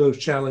most of those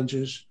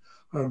challenges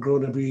are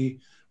going to be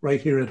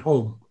right here at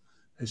home,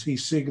 as he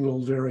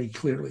signaled very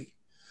clearly.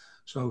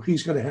 So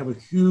he's going to have a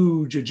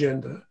huge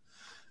agenda.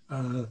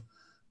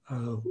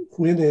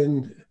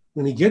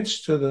 When he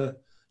gets to the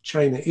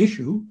China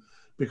issue,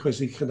 because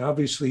he can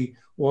obviously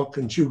walk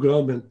and chew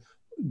gum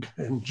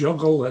and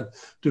juggle and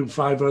do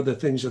 5 other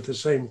things at the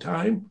same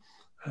time.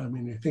 I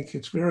mean, I think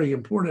it's very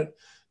important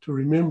to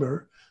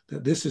remember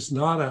that this is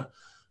not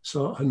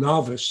a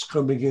novice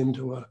coming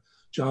into a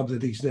job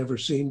that he's never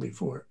seen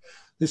before.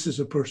 This is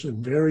a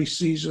person very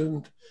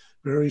seasoned,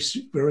 very,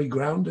 very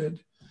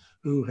grounded,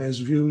 who has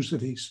views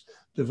that he's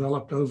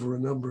developed over a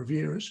number of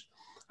years.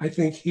 I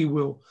think he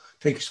will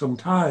take some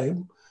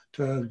time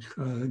to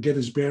get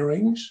his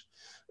bearings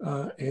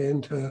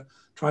and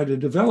try to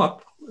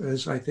develop,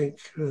 as I think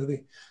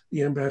the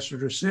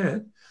ambassador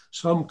said,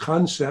 some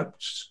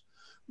concepts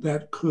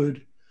that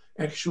could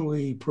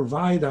actually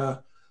provide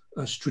a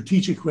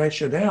strategic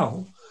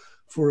rationale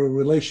for a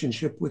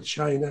relationship with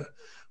China,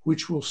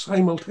 which will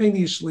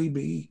simultaneously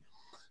be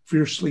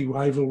fiercely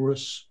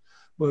rivalrous,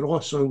 but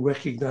also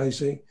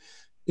recognizing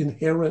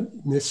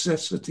inherent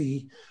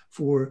necessity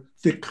for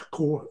thick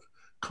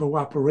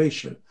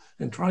cooperation.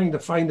 And trying to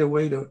find a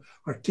way to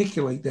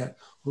articulate that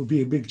will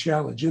be a big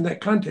challenge. In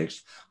that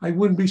context, I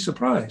wouldn't be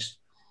surprised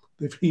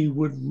if he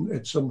wouldn't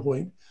at some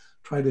point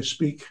try to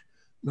speak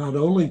not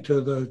only to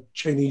the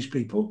Chinese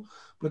people,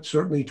 but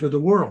certainly to the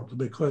world,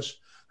 because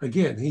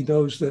again, he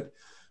knows that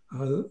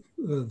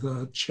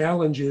the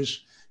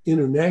challenges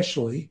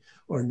internationally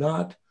are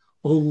not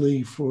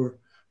only for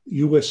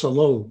US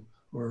alone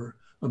or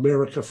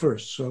America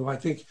first. So I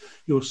think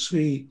you'll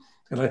see,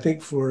 and I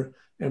think for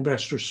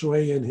Ambassador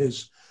Cui and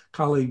his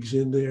colleagues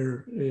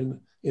in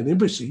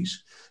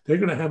embassies, they're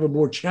going to have a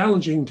more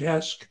challenging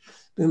task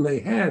than they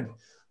had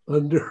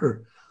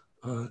under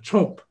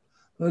Trump.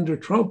 Under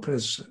Trump,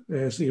 as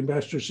the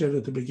ambassador said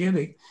at the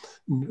beginning,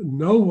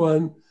 no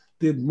one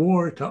did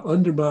more to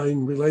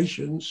undermine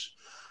relations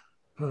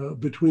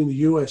between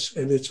the US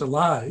and its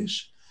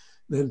allies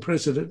than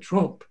President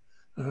Trump.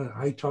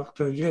 I talked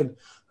to, again,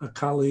 a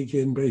colleague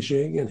in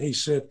Beijing, and he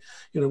said,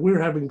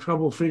 we're having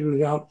trouble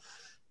figuring out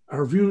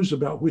our views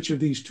about which of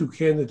these 2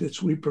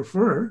 candidates we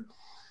prefer,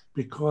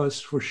 because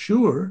for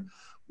sure,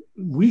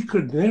 we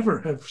could never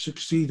have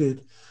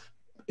succeeded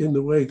in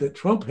the way that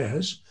Trump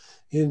has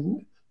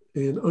in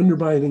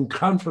undermining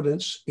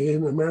confidence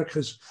in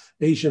America's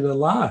Asian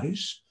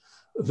allies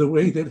the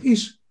way that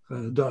he's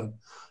done.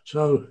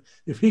 So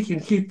if he can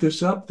keep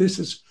this up, this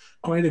is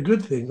quite a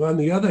good thing. On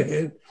the other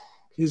hand,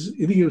 his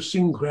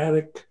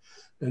idiosyncratic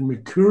and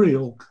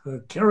mercurial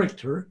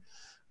character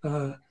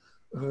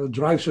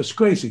drives us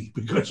crazy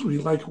because we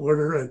like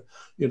order and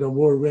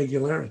more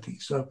regularity.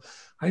 So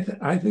I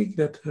think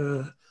that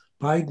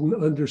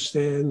Biden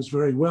understands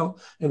very well,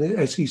 and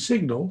as he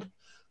signaled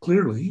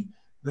clearly,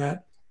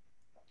 that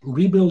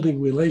rebuilding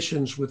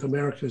relations with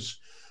America's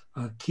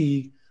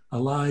key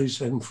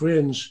allies and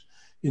friends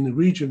in the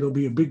region will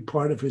be a big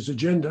part of his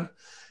agenda.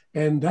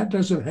 And that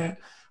doesn't have,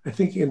 I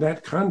think in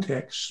that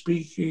context,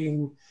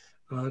 speaking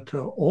to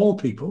all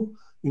people,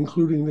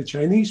 including the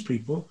Chinese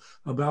people,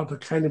 about the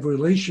kind of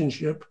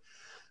relationship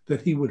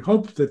that he would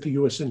hope that the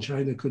US and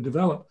China could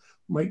develop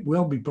might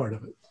well be part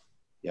of it.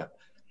 Yeah.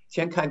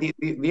 Tiankai,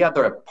 the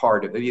other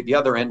part of the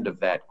other end of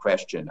that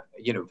question,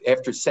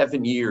 after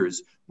 7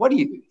 years, what do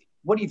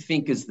you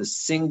think is the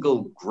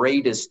single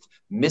greatest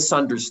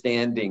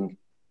misunderstanding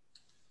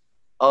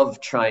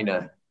of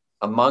China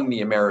among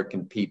the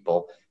American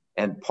people?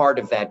 And part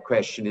of that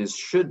question is,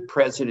 should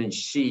President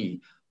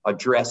Xi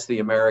address the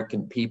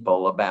American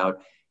people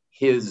about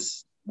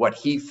what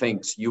he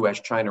thinks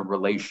US-China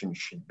relations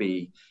should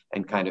be,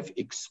 and kind of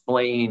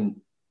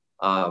explain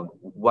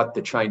what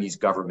the Chinese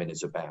government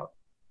is about?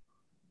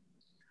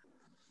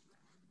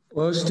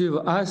 Well, Steve,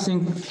 I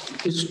think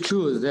it's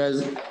true.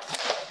 There's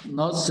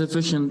not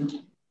sufficient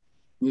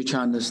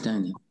mutual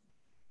understanding.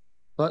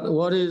 But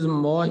what is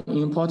more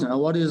important,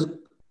 what is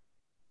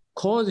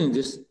causing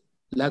this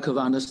lack of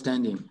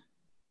understanding,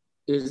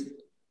 is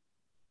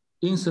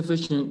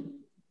insufficient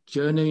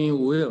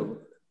genuine will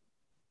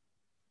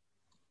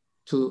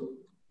to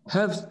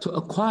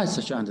acquire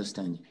such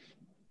understanding.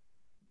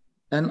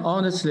 And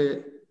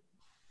honestly,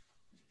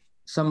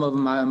 some of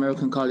my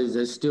American colleagues,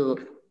 they still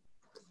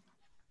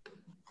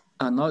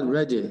are not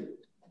ready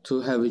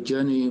to have a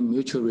genuine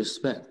mutual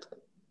respect.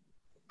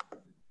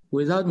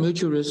 Without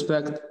mutual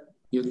respect,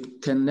 you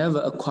can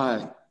never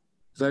acquire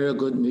very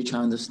good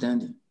mutual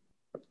understanding.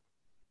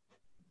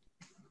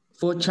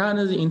 For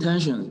China's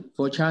intention,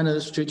 for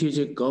China's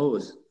strategic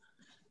goals,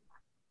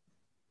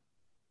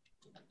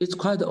 it's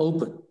quite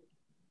open.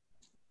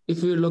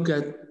 If you look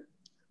at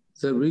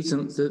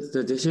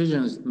the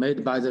decisions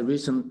made by the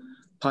recent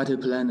party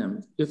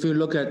plenum, if you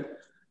look at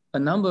a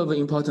number of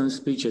important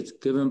speeches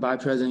given by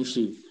President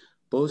Xi,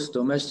 both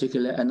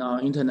domestically and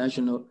on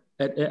international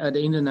at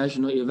the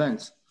international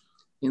events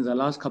in the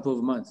last couple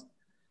of months.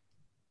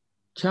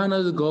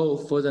 China's goal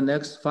for the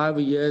next 5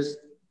 years,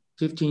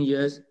 15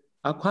 years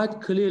are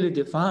quite clearly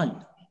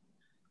defined.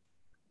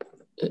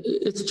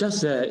 It's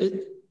just there.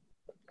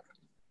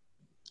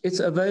 It's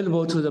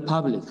available to the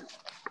public.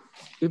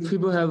 If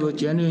people have a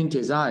genuine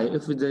desire,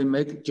 if they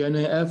make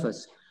genuine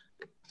efforts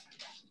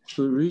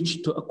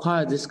to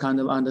acquire this kind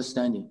of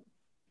understanding,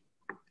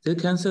 they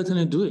can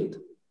certainly do it.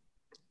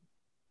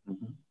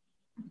 Mm-hmm.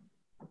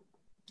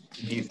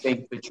 Do you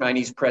think the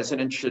Chinese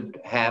president should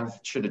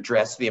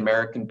address the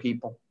American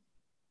people?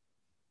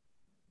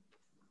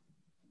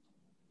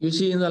 You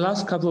see, in the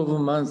last couple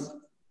of months,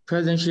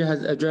 President Xi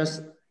has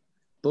addressed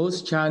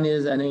both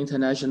Chinese and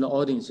international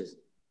audiences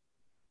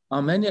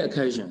on many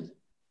occasions.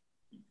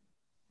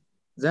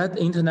 That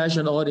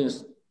international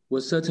audience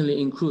will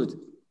certainly include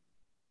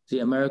the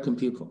American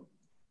people.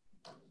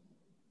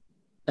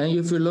 And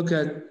if you look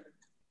at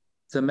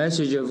the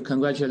message of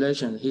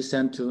congratulations he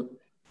sent to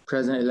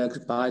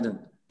President-elect Biden,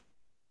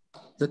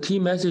 the key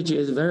message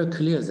is very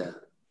clear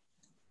there.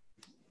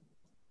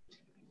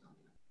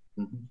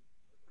 Mm-hmm.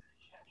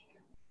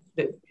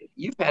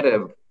 You've had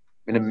an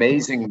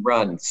amazing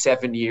run,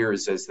 7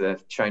 years as the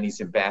Chinese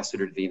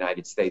ambassador to the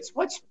United States.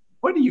 What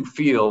do you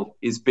feel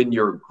has been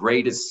your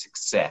greatest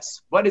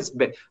success? What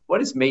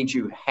has made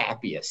you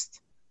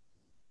happiest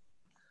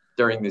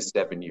during this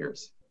 7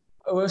 years?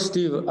 Well,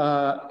 Steve,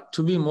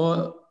 to be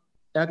more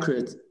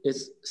accurate,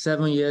 it's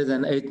 7 years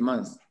and 8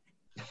 months.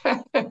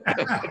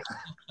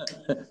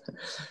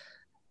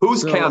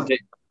 Who's counting?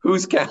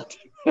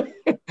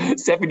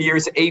 7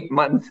 years, 8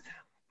 months,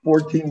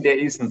 14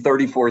 days, and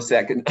 34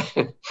 seconds.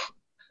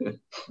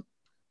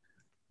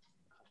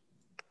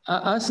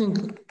 I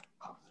think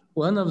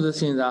one of the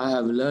things I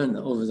have learned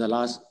over the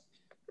last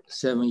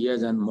 7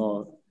 years and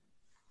more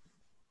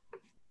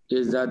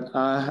is that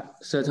I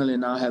certainly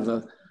now have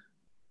a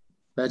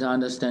better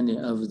understanding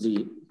of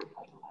the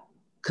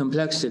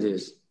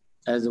complexities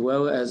as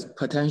well as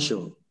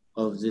potential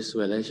of this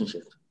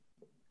relationship.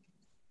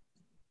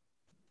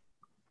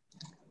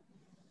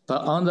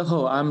 But on the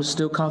whole, I'm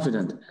still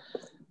confident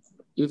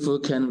if we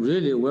can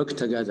really work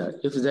together,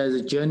 if there's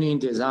a genuine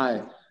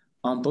desire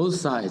on both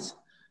sides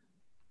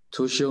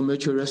to show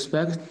mutual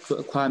respect, to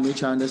acquire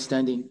mutual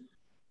understanding,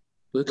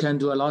 we can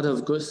do a lot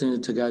of good things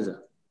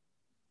together.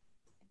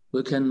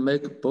 We can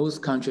make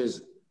both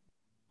countries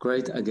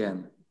great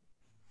again.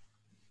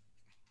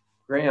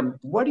 Graham,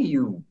 what do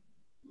you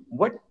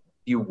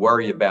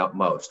worry about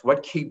most?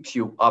 What keeps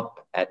you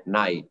up at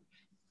night?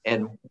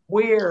 And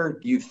where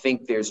do you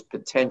think there's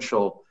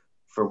potential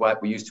for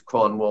what we used to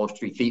call in Wall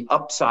Street the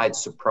upside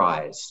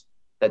surprise,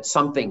 that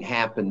something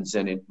happens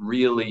and it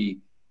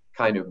really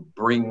kind of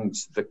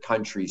brings the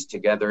countries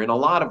together? In a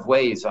lot of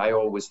ways, I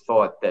always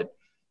thought that,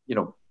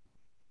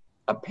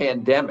 a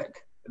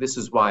pandemic, this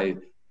is why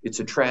it's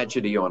a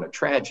tragedy on a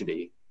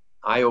tragedy.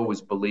 I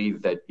always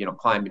believe that,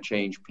 climate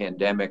change,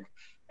 pandemic,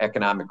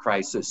 economic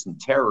crisis, and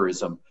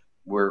terrorism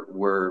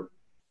were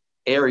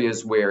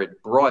areas where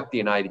it brought the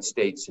United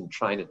States and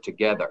China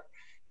together.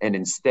 And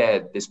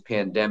instead, this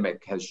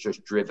pandemic has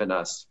just driven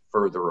us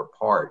further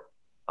apart.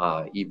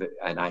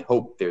 And I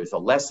hope there's a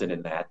lesson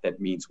in that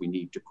means we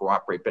need to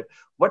cooperate. But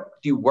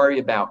what do you worry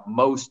about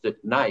most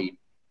at night?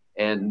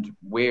 And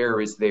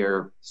where is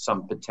there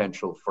some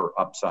potential for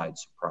upside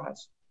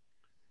surprise?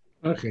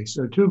 Okay,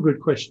 so two good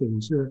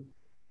questions.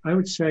 I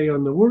would say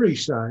on the worry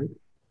side,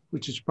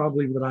 which is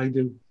probably what I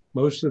do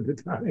most of the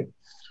time,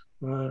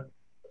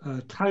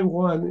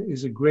 Taiwan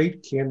is a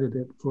great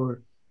candidate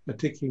for a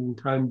ticking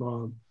time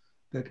bomb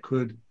that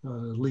could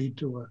lead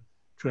to a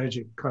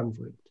tragic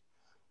conflict.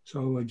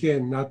 So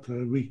again, not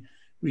to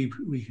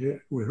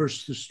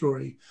rehearse the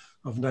story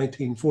of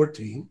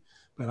 1914,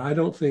 but I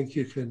don't think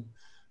you can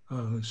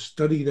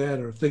study that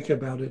or think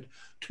about it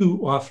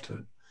too often.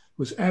 It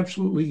was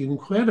absolutely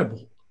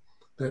incredible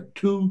that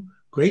two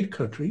great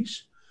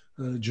countries,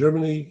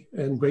 Germany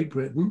and Great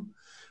Britain,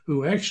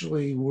 who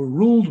actually were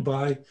ruled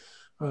by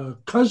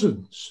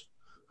cousins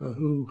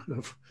who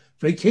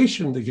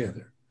vacationed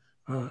together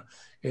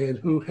and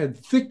who had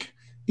thick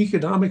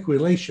economic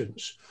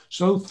relations,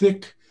 so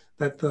thick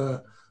that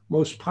the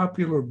most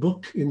popular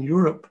book in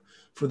Europe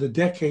for the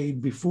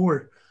decade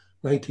before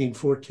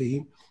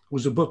 1914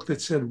 was a book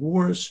that said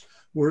wars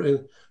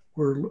were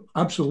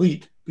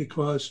obsolete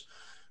because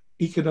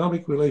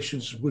economic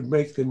relations would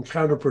make them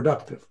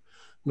counterproductive,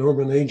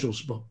 Norman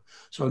Angel's book.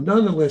 So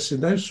nonetheless,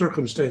 in those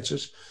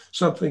circumstances,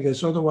 something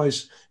as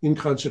otherwise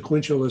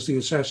inconsequential as the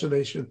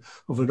assassination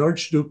of an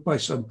archduke by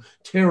some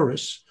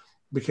terrorists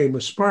became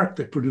a spark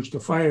that produced a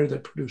fire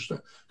that produced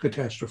a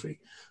catastrophe.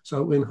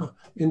 So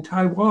in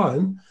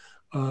Taiwan,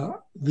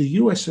 the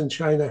US and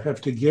China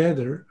have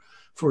together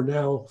for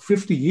now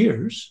 50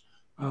 years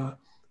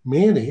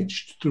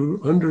managed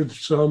through under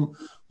some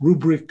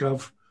rubric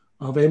of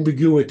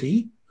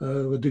ambiguity,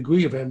 a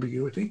degree of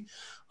ambiguity,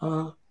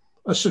 a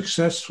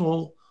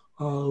successful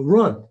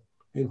run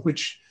in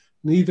which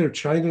neither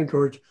China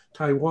nor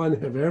Taiwan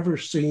have ever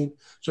seen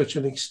such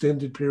an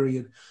extended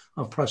period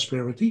of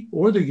prosperity,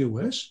 or the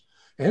US,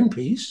 and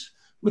peace,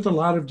 with a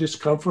lot of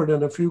discomfort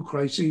and a few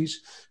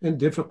crises and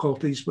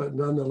difficulties, but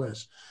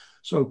nonetheless.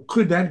 So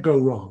could that go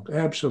wrong?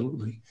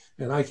 Absolutely.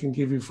 And I can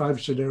give you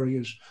 5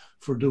 scenarios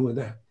for doing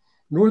that.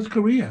 North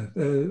Korea,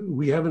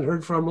 we haven't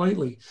heard from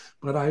lately,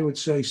 but I would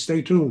say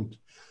stay tuned.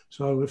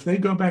 So if they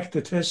go back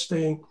to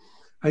testing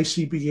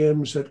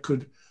ICBMs that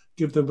could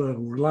give them a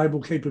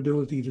reliable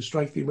capability to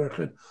strike the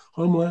American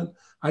homeland,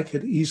 I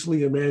could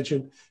easily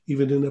imagine,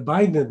 even in a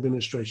Biden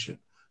administration,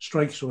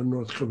 strikes on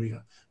North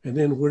Korea. And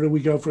then where do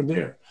we go from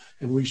there?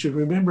 And we should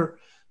remember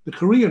the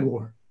Korean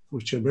War,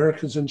 which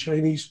Americans and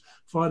Chinese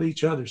fought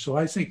each other. So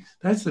I think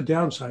that's the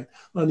downside.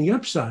 On the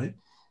upside,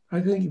 I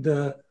think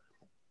the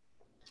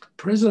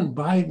President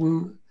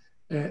Biden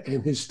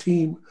and his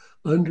team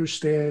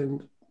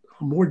understand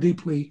more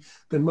deeply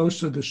than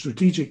most of the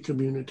strategic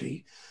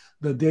community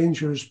the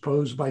dangers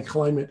posed by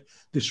climate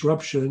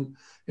disruption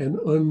and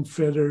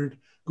unfettered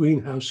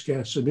greenhouse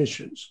gas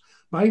emissions.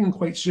 Biden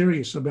quite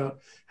serious about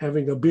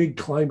having a big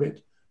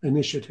climate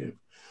initiative.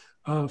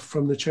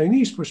 From the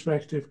Chinese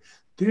perspective,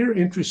 their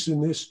interests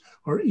in this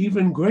are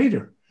even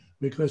greater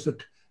because the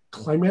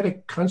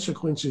climatic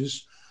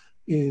consequences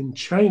in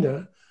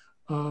China,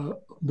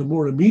 the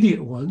more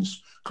immediate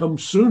ones, come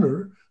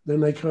sooner than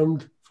they come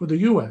for the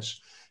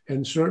US.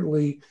 And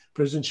certainly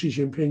President Xi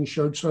Jinping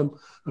showed some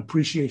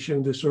appreciation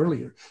of this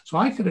earlier. So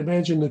I could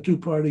imagine the two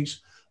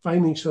parties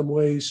finding some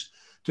ways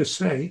to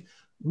say,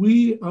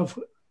 we of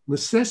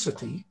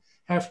necessity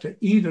have to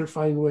either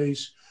find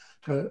ways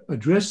to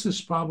address this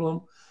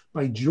problem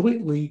by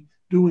jointly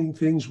doing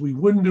things we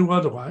wouldn't do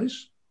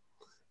otherwise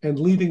and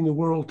leading the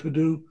world to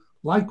do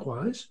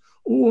likewise,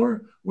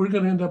 or we're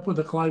going to end up with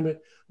a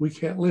climate we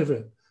can't live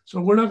in.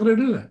 So we're not going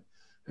to do that.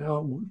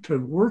 Now, to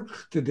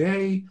work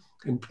today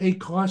and pay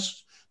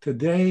costs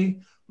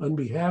today on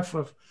behalf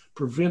of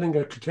preventing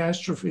a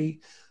catastrophe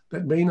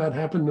that may not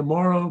happen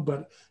tomorrow,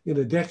 but in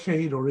a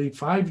decade or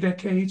 5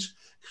 decades,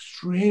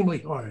 extremely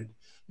hard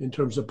in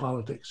terms of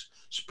politics,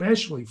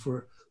 especially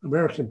for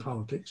American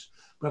politics.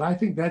 But I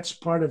think that's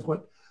part of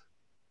what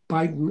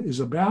Biden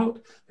is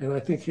about. And I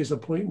think his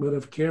appointment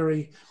of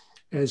Kerry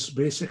as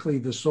basically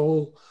the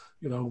sole,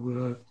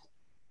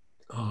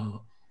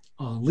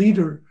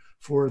 leader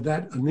for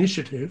that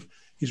initiative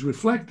is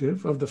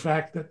reflective of the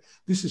fact that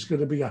this is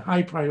going to be a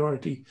high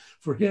priority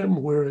for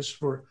him, whereas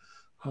for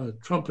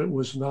Trump it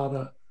was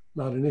not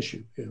an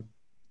issue. Yeah.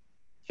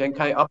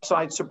 Tiankai,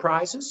 upside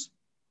surprises?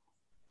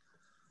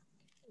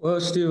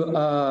 Well, Steve,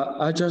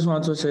 I just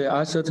want to say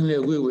I certainly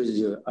agree with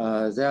you.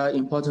 There are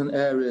important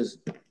areas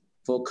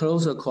for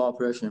closer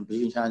cooperation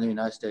between China and the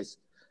United States.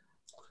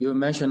 You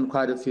mentioned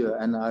quite a few,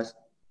 and I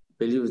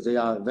believe they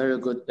are very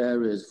good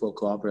areas for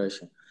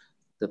cooperation.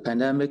 The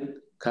pandemic,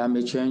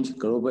 climate change,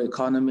 global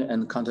economy,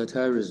 and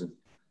counterterrorism.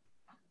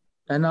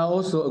 And I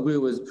also agree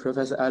with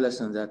Professor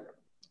Allison that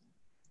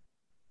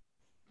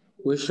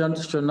we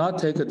should not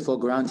take it for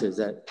granted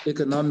that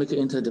economic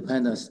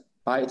interdependence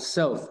by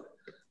itself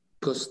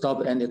could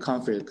stop any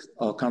conflict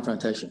or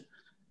confrontation.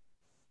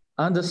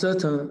 Under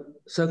certain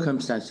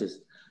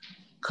circumstances,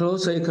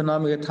 closer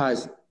economic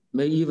ties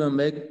may even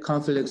make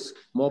conflicts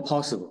more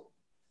possible.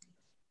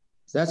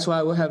 That's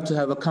why we have to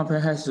have a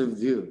comprehensive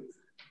view,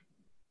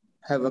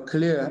 have a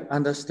clear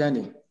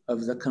understanding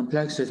of the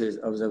complexities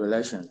of the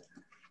relation.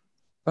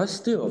 But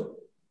still,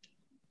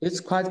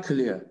 it's quite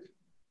clear,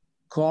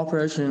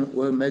 cooperation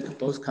will make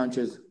both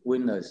countries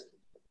winners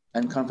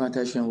and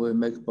confrontation will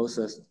make both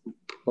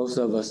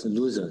of us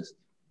losers.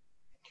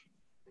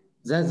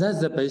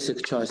 That's the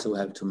basic choice we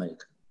have to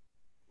make.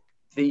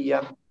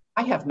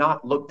 I have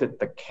not looked at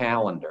the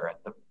calendar,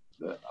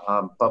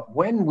 but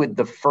when would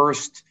the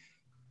first,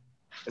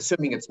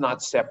 assuming it's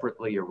not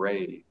separately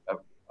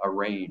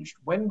arranged,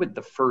 when would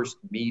the first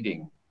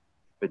meeting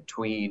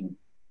between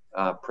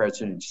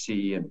President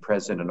Xi and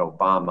President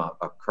Obama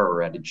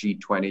occur at a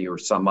G20 or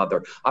some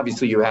other?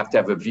 Obviously, you have to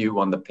have a view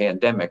on the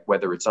pandemic,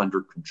 whether it's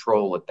under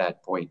control at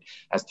that point,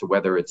 as to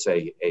whether it's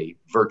a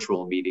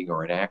virtual meeting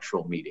or an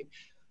actual meeting.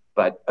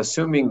 But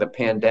assuming the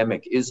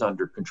pandemic is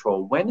under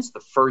control, when is the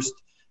first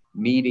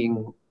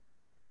meeting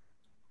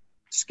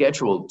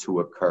scheduled to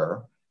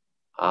occur?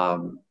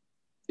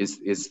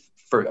 Is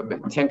for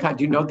Tiankai,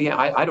 do you know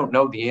I don't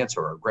know the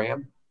answer, or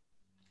Graham?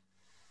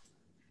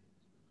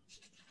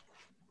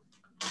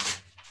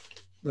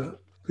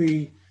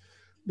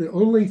 The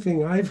only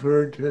thing I've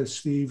heard,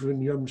 Steve,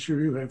 and I'm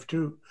sure you have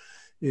too,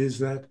 is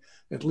that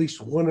at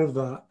least one of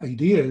the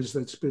ideas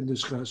that's been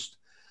discussed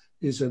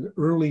is an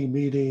early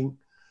meeting,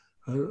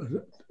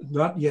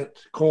 not yet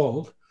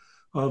called,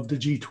 of the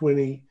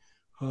G20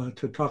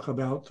 to talk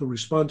about the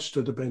response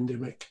to the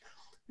pandemic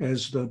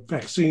as the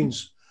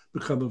vaccines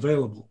become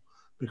available,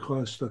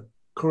 because the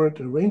current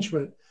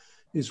arrangement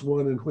is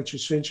one in which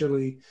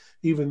essentially,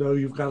 even though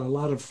you've got a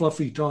lot of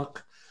fluffy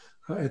talk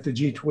at the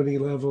G20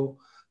 level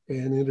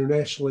and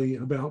internationally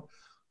about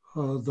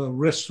the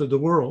rest of the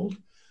world,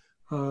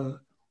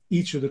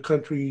 each of the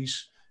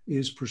countries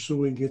is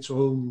pursuing its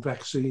own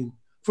vaccine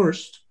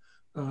first.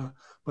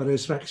 But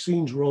as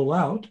vaccines roll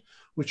out,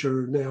 which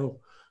are now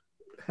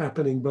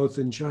happening both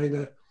in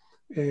China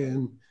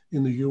and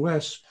in the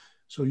US,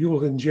 So you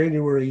will in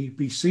January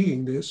be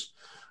seeing this.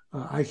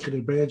 I can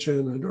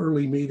imagine an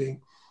early meeting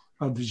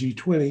of the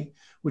G20,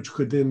 which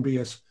could then be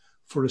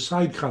for a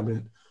side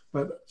comment.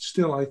 But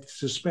still, I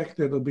suspect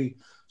it'll be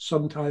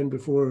some time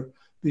before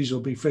these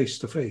will be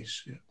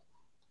face-to-face. Yeah.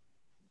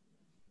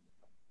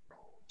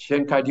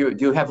 Tiankai, do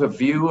you have a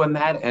view on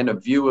that and a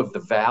view of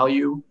the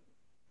value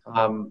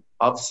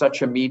of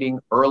such a meeting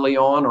early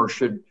on, or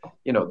should,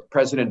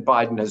 President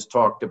Biden has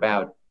talked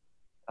about,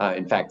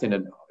 in fact, in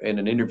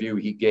an interview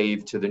he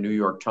gave to the New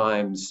York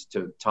Times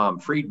to Tom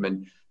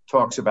Friedman,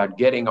 talks about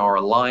getting our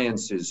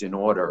alliances in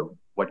order,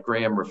 what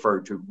Graham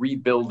referred to,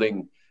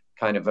 rebuilding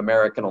kind of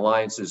American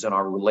alliances and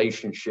our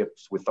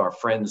relationships with our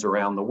friends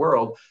around the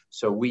world,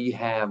 so we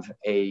have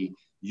a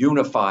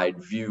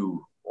unified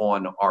view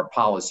on our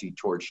policy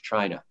towards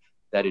China,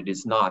 that it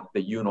is not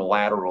the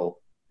unilateral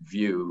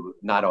view,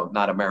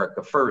 not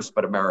America first,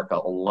 but America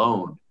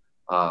alone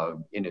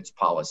in its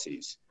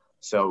policies.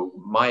 So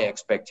my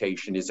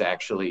expectation is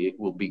actually it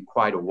will be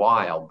quite a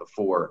while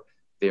before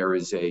there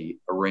is a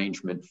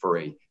arrangement for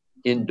a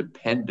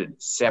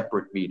independent,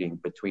 separate meeting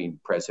between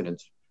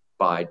Presidents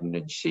Biden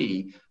and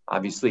Xi.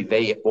 Obviously,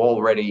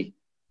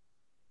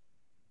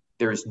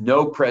 there's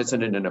no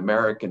president in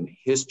American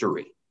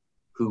history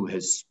who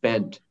has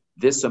spent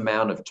this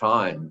amount of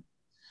time,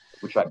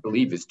 which I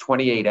believe is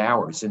 28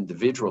 hours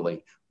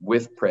individually,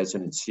 with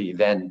President Xi,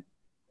 then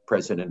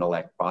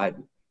President-elect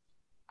Biden.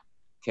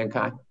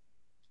 Tiankai?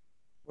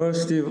 Well,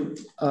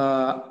 Steve,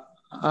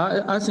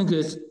 I think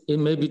it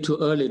may be too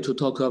early to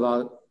talk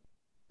about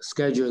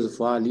schedules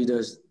for our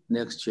leaders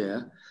next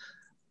year.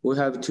 We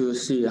have to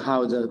see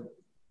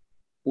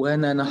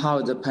when and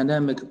how the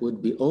pandemic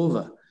would be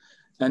over,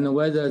 and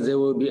whether they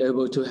will be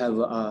able to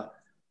have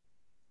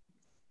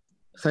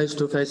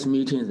face-to-face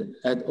meetings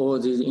at all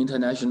these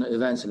international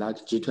events like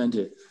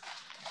G20.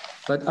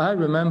 But I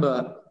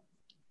remember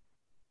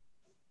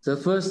the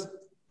first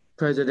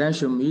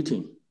presidential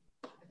meeting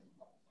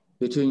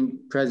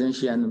between President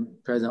Xi and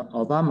President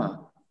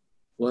Obama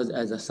was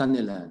at the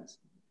Sunnylands.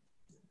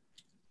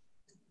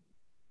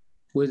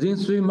 Within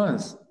 3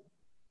 months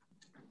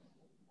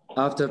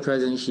after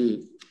President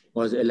Xi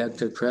was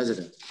elected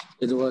president,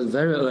 it was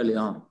very early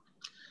on.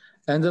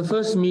 And the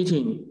first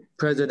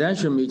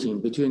presidential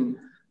meeting between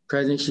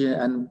President Xi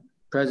and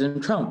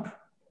President Trump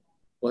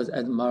was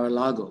at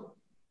Mar-a-Lago.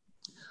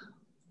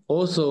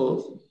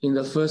 Also, in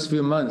the first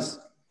few months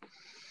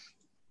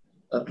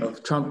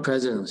of Trump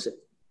presidency,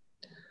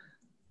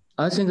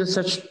 I think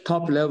such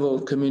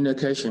top-level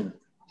communication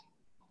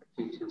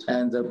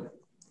and the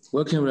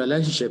working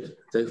relationship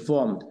they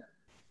formed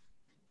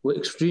were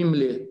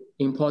extremely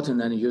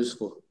important and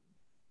useful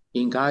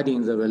in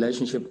guiding the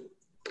relationship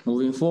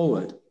moving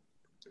forward.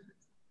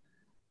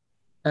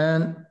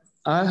 And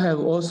I have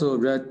also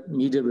read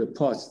media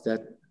reports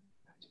that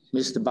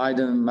Mr.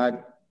 Biden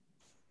might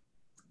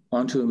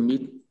want to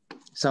meet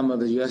some of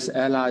the US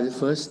allies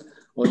first,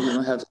 or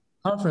even have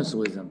a conference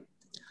with them.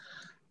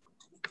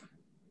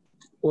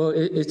 Well,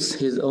 it's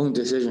his own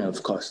decision,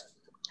 of course.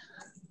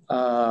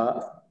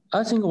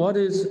 I think what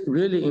is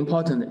really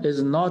important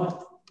is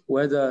not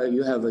whether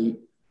you have a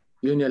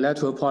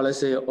unilateral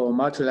policy or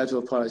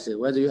multilateral policy,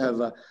 whether you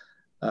have a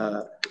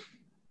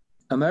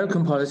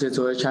American policy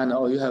toward China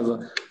or you have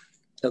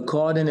a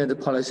coordinated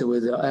policy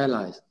with your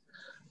allies.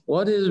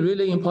 What is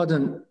really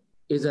important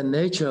is the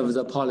nature of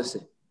the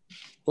policy.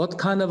 What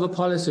kind of a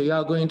policy you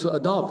are going to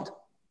adopt?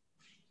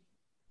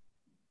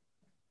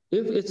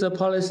 If it's a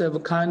policy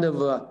of kind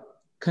of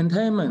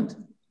containment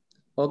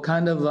or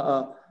kind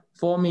of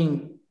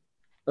forming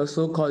a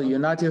so-called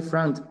united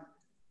front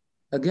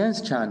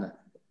against China,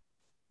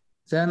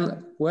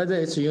 then whether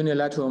it's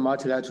unilateral or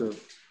multilateral,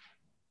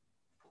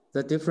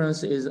 the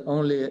difference is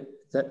only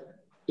that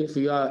if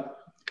you are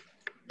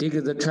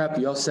digging the trap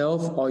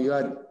yourself or you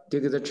are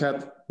digging the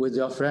trap with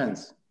your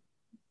friends.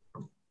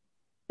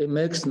 It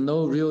makes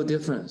no real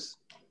difference.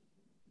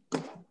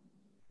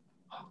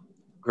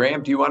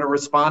 Graham, do you want to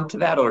respond to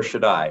that, or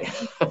should I?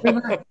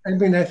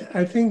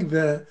 I think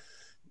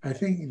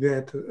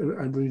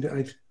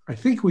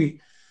we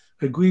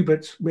agree,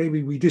 but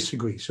maybe we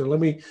disagree. So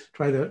let me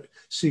try to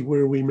see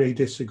where we may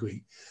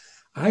disagree.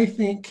 I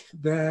think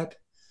that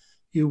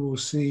you will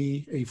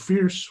see a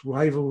fierce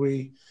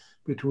rivalry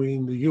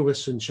between the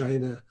US and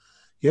China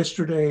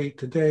yesterday,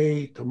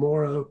 today,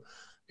 tomorrow,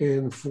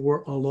 and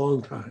for a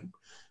long time,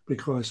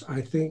 because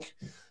I think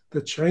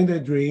the China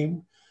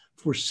dream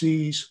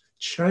foresees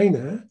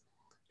China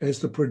as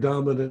the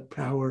predominant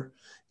power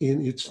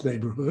in its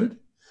neighborhood.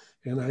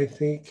 And I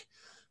think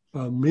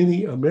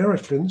many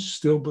Americans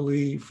still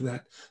believe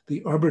that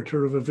the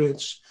arbiter of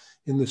events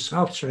in the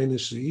South China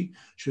Sea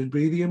should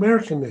be the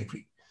American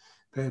Navy,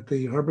 that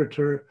the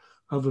arbiter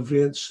of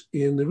events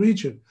in the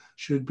region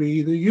should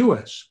be the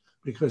US,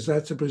 because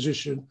that's a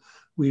position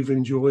we've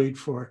enjoyed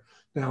for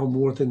now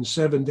more than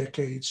 7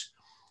 decades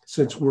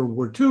since World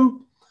War II.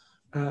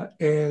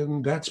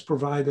 And that's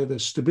provided a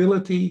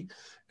stability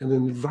and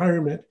an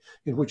environment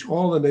in which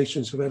all the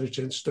nations have had a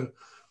chance to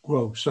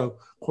grow. So,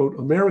 quote,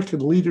 American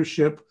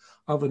leadership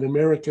of an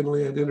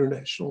American-led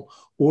international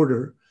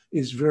order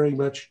is very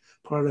much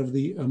part of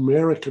the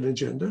American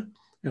agenda,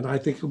 and I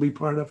think it'll be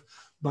part of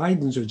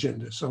Biden's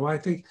agenda. So I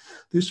think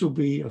this will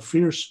be a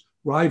fierce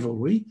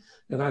rivalry,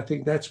 and I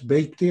think that's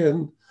baked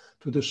in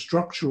to the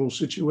structural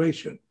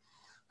situation.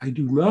 I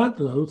do not,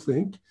 though,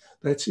 think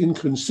that's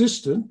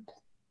inconsistent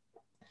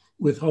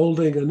with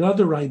holding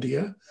another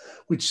idea,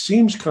 which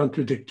seems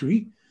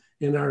contradictory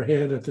in our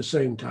head at the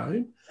same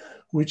time,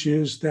 which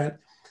is that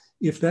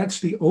if that's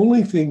the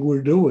only thing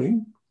we're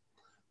doing,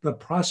 the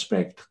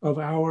prospect of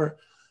our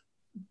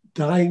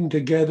dying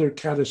together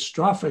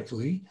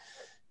catastrophically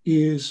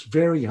is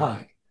very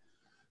high.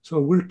 So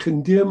we're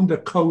condemned to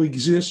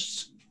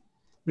coexist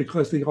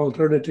because the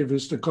alternative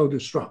is to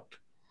co-destruct.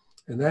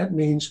 And that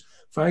means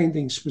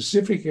finding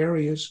specific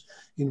areas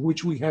in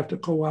which we have to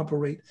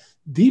cooperate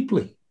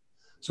deeply.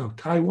 So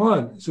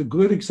Taiwan is a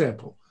good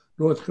example.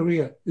 North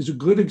Korea is a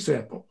good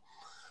example.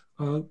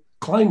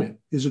 Climate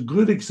is a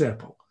good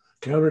example.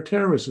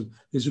 Counterterrorism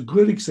is a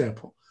good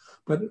example.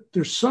 But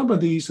there's some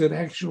of these that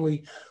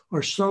actually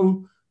are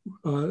so,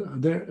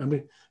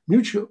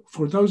 mutual.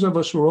 For those of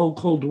us who are old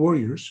Cold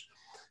Warriors,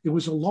 it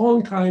was a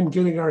long time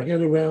getting our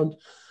head around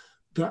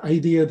the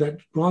idea that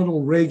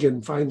Ronald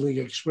Reagan finally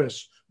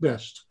expressed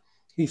best.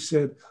 He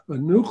said, a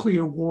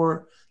nuclear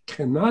war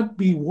cannot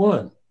be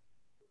won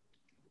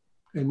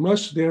and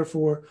must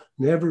therefore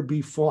never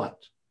be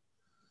fought.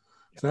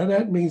 So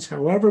that means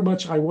however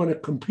much I want to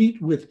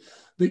compete with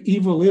the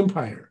evil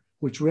empire,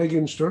 which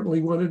Reagan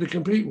certainly wanted to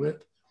compete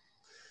with,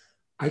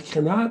 I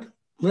cannot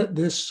let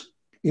this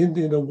end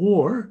in a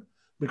war,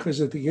 because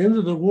at the end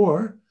of the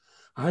war,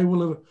 I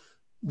will have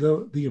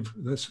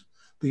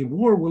the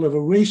war will have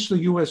erased the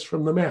US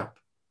from the map.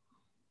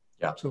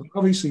 Yeah. So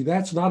obviously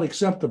that's not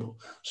acceptable.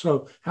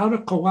 So how to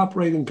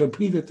cooperate and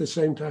compete at the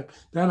same time,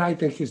 that I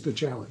think is the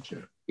challenge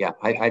here. Yeah,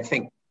 I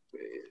think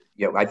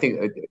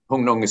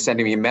Hung Nong is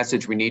sending me a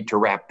message. We need to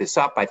wrap this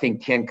up. I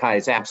think Tiankai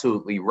is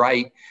absolutely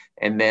right,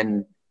 and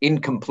then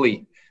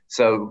incomplete.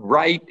 So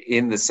right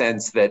in the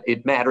sense that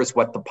it matters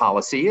what the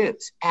policy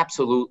is,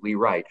 absolutely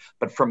right.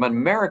 But from an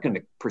American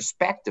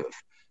perspective,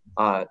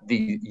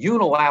 the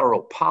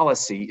unilateral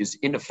policy is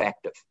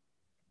ineffective.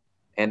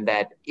 And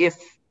that if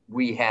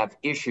we have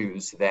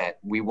issues that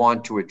we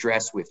want to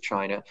address with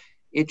China,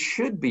 it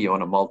should be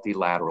on a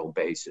multilateral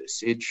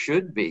basis. It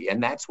should be.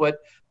 And that's what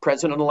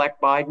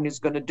President-elect Biden is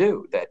going to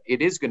do, that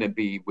it is going to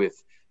be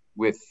with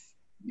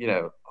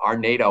our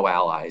NATO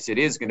allies. It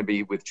is going to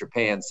be with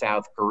Japan,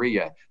 South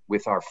Korea,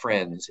 with our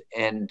friends.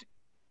 And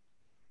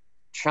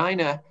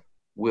China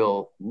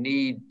will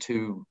need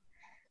to,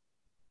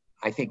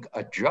 I think,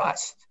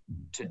 adjust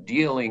to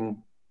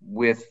dealing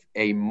with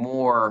a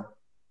more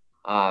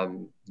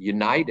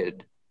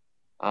united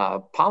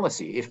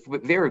policy. If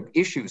there are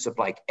issues of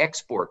like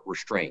export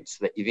restraints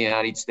that the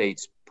United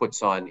States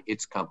puts on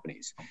its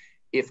companies,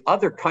 if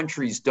other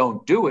countries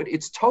don't do it,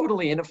 it's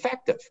totally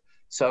ineffective.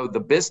 So the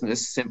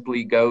business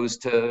simply goes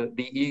to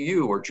the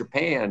EU or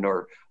Japan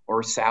or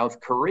South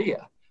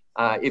Korea.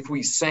 If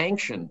we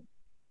sanction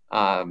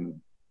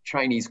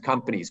Chinese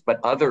companies, but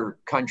other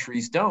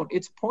countries don't,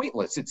 it's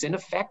pointless, it's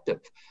ineffective.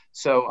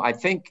 So I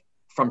think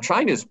from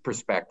China's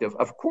perspective,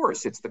 of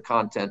course, it's the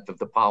content of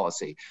the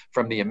policy.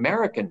 From the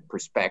American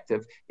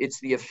perspective,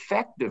 it's the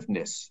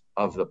effectiveness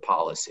of the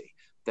policy,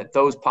 that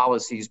those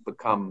policies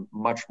become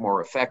much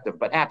more effective.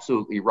 But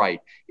absolutely right,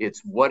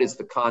 it's what is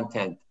the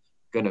content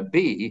going to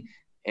be?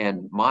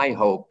 And my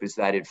hope is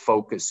that it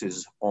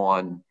focuses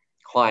on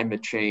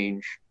climate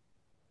change,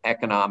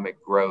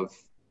 economic growth,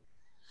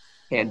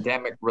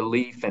 pandemic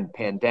relief and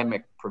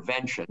pandemic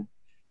prevention,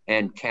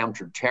 and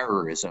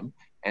counterterrorism,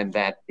 and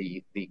that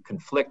the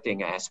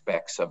conflicting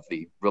aspects of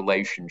the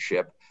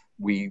relationship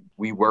we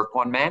work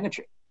on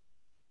managing.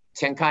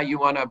 Tiankai, you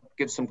want to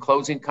give some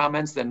closing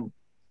comments? Then.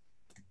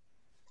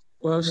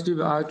 Well, Steve,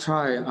 I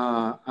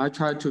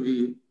try to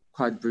be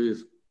quite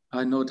brief.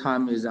 I know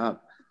time is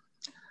up.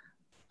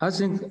 I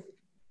think,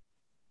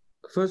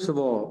 first of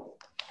all,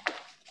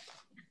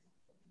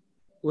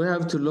 we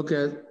have to look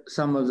at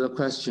some of the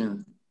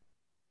questions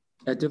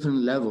at different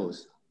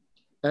levels.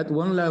 At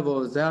one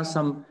level, there are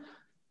some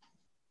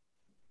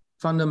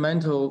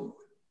fundamental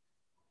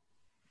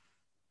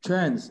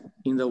trends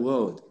in the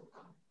world,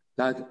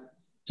 like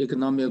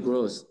economic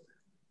growth,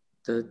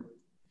 the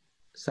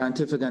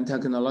scientific and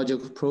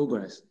technological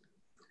progress,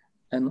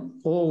 and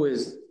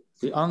always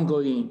the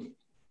ongoing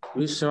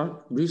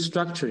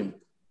restructuring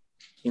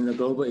in the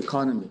global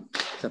economy,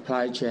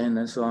 supply chain,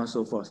 and so on and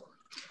so forth.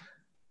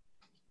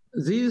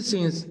 These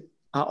things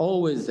are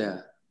always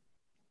there.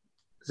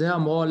 They are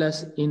more or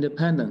less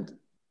independent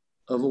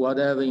of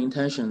whatever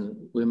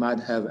intention we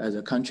might have as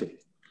a country.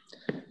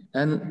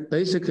 And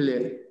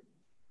basically,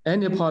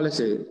 any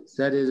policy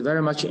that is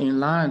very much in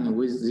line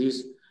with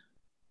these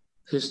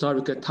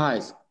historical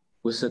ties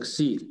will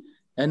succeed.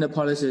 Any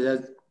policy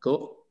that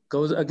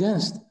goes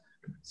against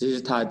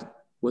these ties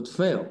would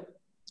fail.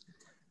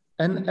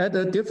 And at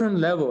a different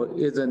level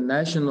is the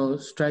national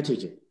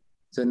strategy,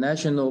 the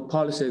national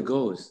policy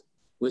goals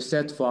we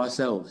set for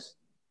ourselves.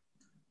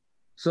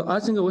 So I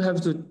think we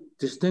have to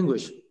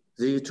distinguish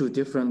these two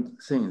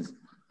different things.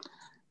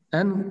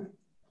 And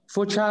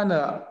for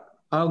China,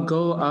 our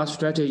goal, our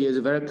strategy is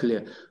very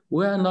clear.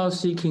 We are not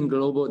seeking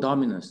global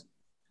dominance.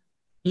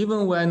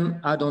 Even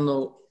when, I don't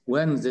know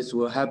when this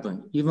will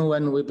happen, even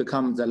when we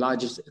become the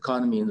largest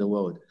economy in the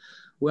world,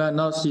 we are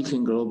not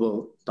seeking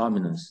global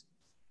dominance.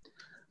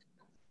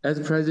 As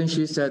President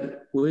Xi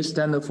said, we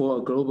stand for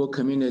a global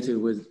community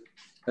with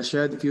a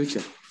shared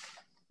future.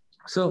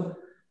 So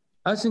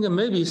I think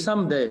maybe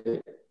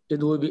someday it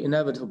will be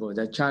inevitable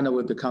that China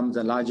will become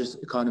the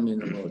largest economy in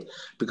the world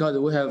because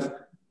we have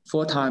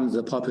 4 times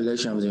the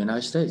population of the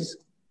United States.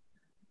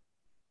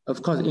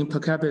 Of course, in per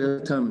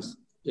capita terms,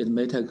 it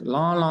may take a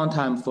long, long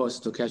time for us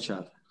to catch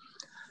up.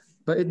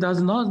 But it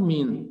does not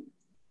mean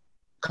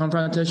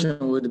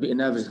confrontation would be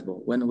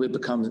inevitable when we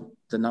become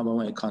the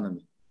 #1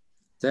 economy.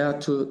 They are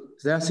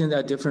things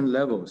at different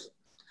levels.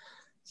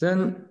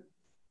 Then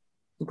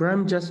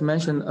Graham just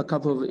mentioned a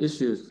couple of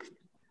issues.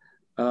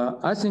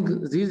 I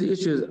think these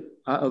issues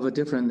are of a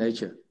different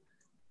nature.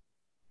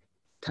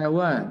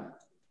 Taiwan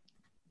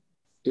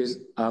is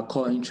our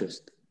core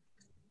interest.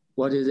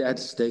 What is at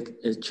stake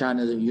is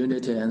China's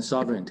unity and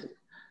sovereignty.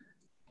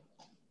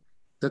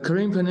 The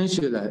Korean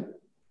Peninsula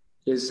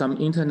is some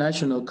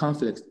international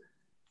conflict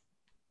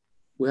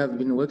we have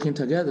been working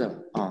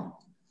together on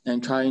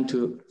and trying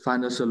to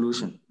find a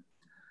solution.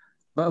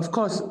 But of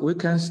course, we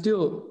can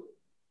still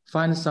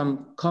find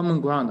some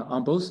common ground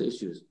on both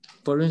issues.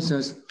 For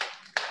instance,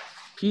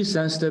 peace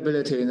and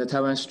stability in the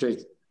Taiwan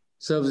Strait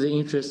serves the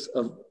interests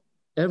of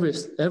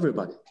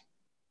everybody,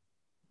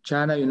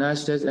 China, United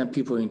States, and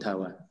people in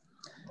Taiwan.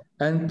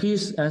 And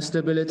peace and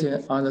stability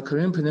on the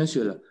Korean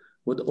Peninsula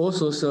would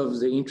also serve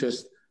the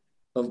interests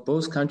of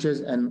both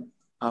countries and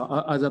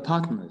our other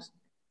partners.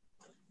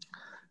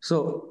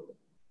 So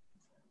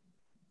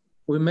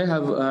we may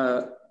have,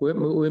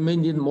 we may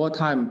need more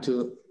time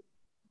to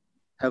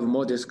have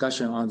more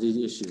discussion on these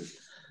issues.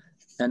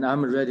 And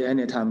I'm ready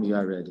anytime you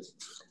are ready.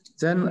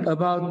 Then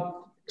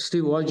about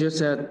Steve, what you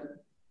said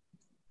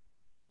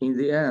in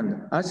the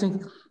end, I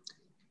think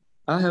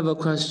I have a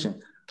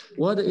question.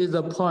 What is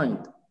the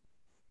point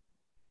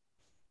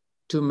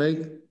to make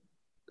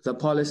the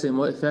policy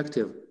more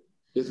effective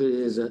if it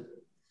is a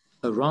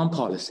wrong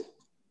policy?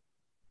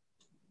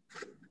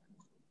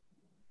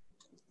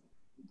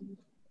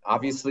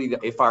 Obviously,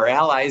 if our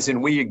allies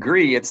and we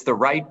agree it's the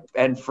right,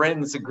 and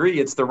friends agree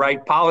it's the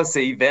right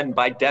policy, then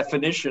by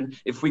definition,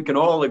 if we can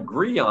all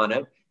agree on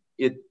it,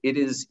 it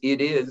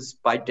is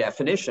by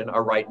definition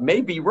a right.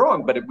 May be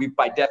wrong, but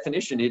by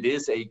definition it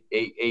is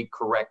a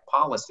correct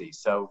policy.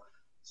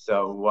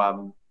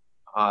 And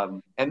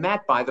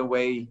that, by the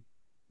way,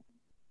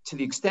 to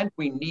the extent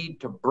we need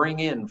to bring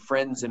in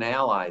friends and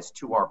allies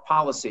to our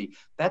policy,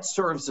 that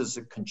serves as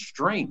a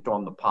constraint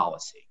on the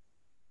policy,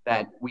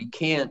 that we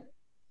can't.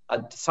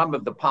 Some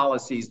of the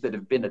policies that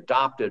have been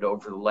adopted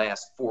over the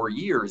last 4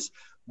 years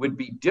would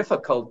be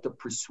difficult to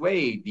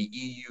persuade the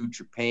EU,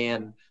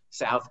 Japan,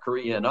 South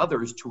Korea, and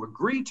others to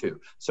agree to.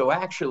 So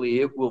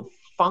actually it will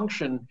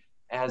function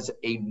as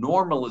a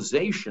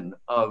normalization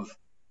of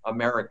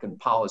American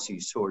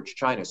policies towards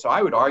China. So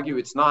I would argue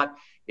it's not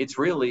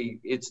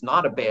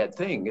a bad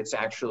thing. It's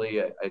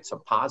actually it's a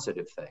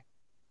positive thing.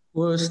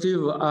 Well,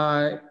 Steve,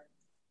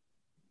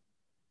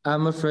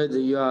 I'm afraid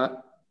that you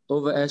are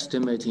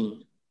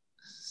overestimating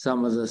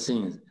some of the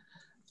things.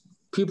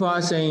 People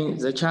are saying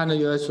the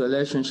China-US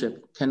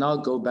relationship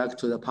cannot go back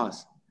to the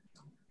past.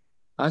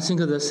 I think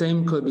the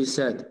same could be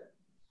said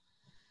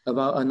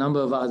about a number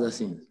of other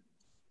things,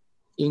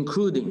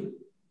 including,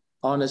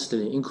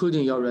 honestly,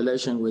 including your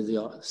relation with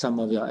some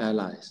of your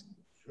allies.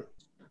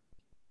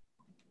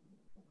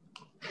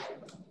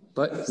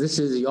 But this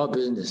is your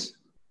business.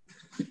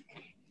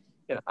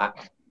 Yeah,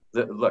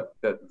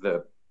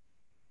 the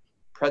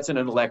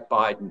President-elect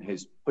Biden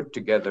has put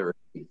together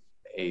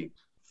a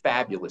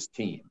fabulous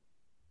team.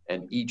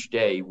 And each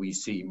day we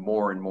see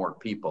more and more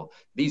people.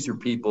 These are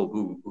people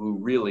who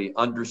really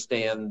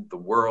understand the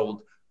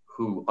world,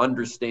 who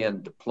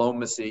understand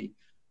diplomacy,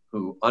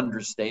 who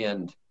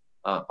understand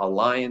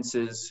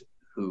alliances,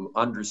 who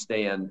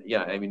understand,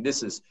 I mean,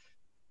 this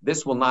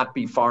will not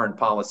be foreign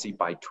policy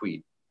by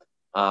tweet.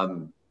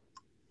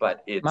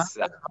 But it's...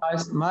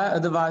 My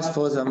advice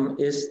for them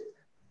is,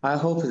 I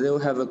hope they will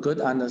have a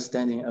good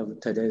understanding of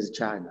today's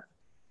China.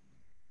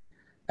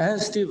 And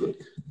Steve,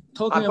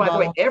 talking about... By the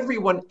way,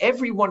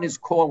 everyone is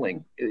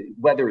calling,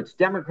 whether it's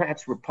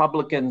Democrats,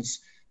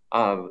 Republicans,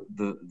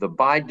 the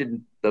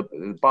Biden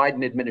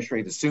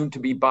administration, the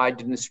soon-to-be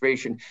Biden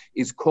administration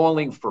is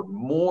calling for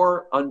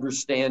more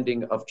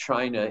understanding of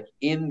China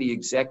in the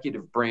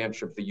executive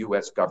branch of the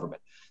U.S.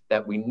 government.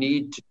 That we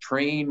need to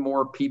train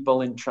more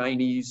people in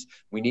Chinese.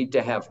 We need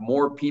to have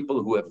more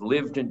people who have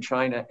lived in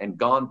China and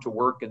gone to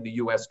work in the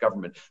US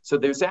government. So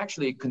there's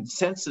actually a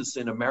consensus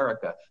in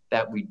America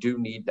that we do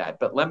need that.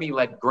 But let me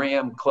let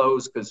Graham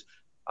close because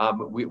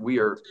we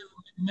are...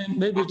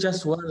 Maybe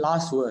just one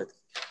last word.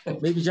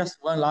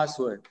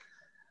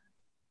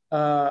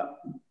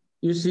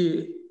 You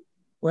see,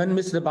 when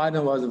Mr.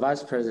 Biden was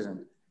vice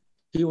president,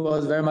 he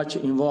was very much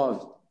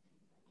involved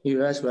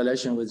in US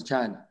relations with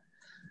China.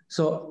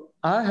 So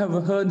I have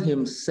heard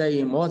him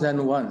say more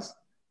than once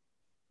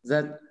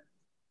that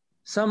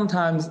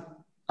sometimes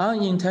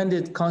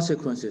unintended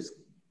consequences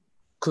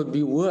could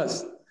be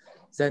worse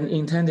than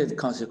intended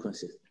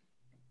consequences.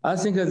 I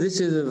think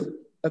this is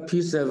a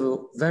piece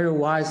of very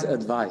wise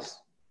advice.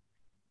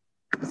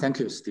 Thank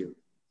you, Steve.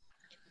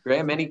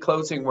 Graham, any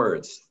closing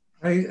words?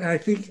 I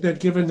think that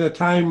given the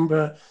time,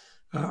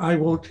 I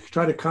won't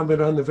try to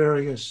comment on the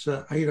various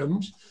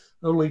items,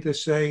 only to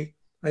say,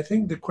 I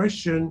think the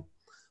question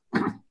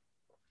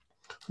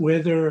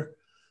whether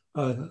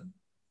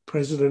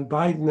President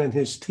Biden and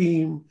his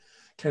team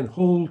can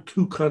hold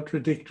two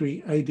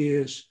contradictory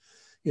ideas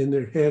in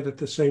their head at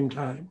the same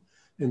time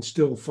and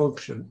still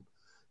function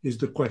is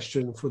the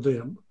question for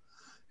them.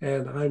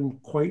 And I'm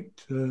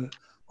quite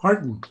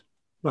heartened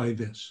by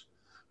this.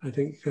 I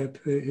think that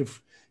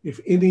if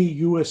any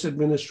US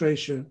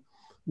administration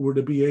were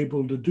to be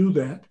able to do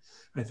that,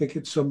 I think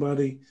it's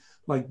somebody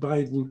like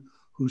Biden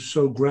who's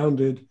so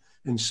grounded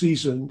and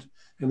seasoned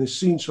and has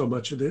seen so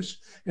much of this,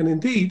 and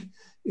indeed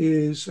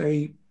is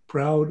a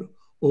proud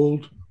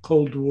old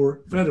Cold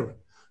War veteran.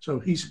 So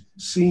he's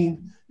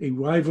seen a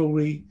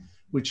rivalry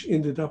which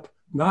ended up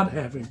not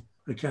having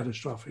a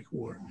catastrophic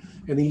war.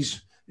 And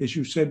he's, as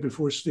you said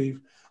before,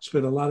 Steve,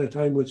 spent a lot of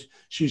time with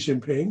Xi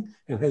Jinping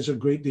and has a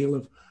great deal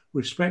of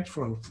respect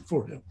for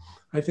him.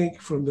 I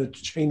think from the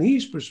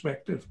Chinese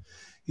perspective,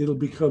 it'll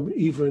become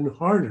even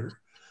harder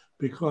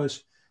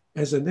because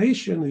as a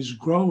nation is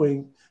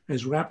growing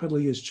as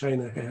rapidly as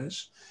China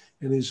has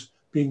and is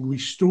being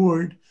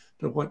restored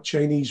to what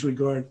Chinese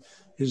regard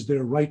as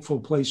their rightful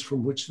place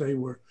from which they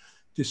were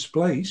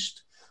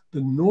displaced,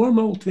 the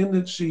normal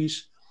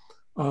tendencies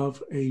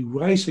of a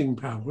rising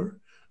power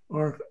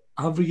are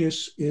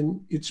obvious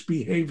in its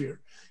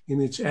behavior,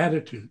 in its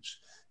attitudes,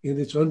 in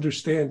its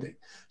understanding.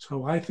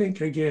 So I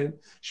think, again,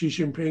 Xi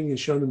Jinping has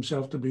shown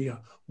himself to be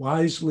a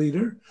wise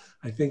leader.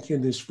 I think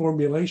in this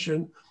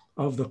formulation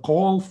of the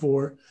call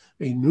for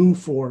a new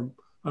form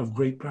of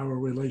great power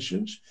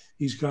relations,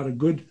 he's got a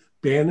good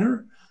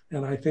banner.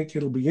 And I think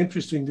it'll be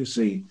interesting to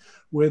see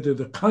whether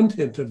the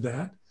content of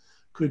that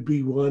could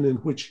be one in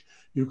which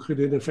you could,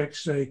 in effect,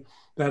 say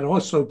that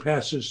also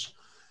passes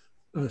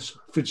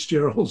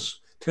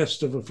Fitzgerald's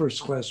test of a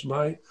first-class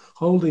mind,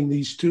 holding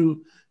these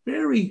two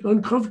very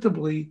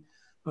uncomfortably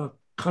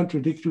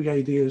contradictory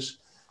ideas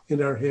in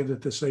our head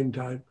at the same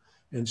time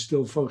and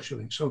still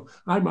functioning. So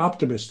I'm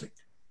optimistic.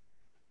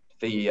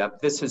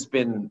 This has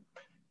been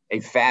a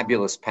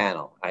fabulous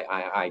panel.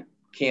 I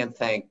can't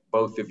thank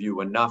both of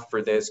you enough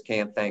for this.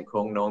 Can't thank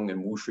Hong Nong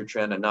and Wu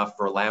Shichen enough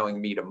for allowing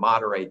me to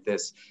moderate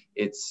this.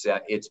 It's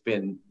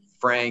been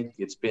frank,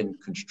 it's been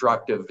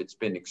constructive, it's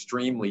been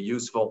extremely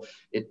useful.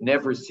 It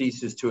never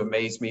ceases to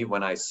amaze me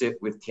when I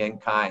sit with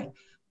Tiankai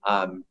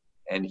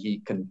and he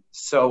can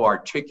so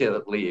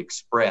articulately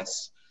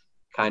express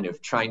kind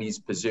of Chinese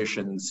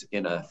positions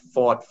in a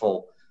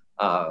thoughtful,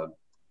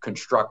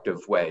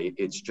 constructive way.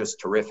 It's just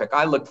terrific.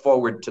 I look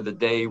forward to the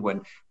day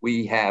when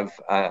we have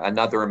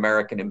another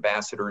American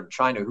ambassador in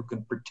China who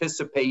can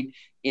participate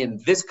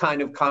in this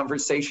kind of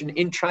conversation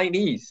in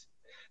Chinese,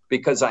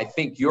 because I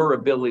think your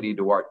ability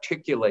to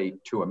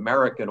articulate to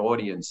American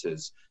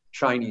audiences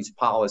Chinese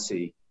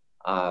policy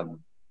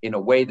in a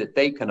way that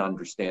they can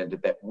understand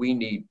it, that we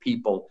need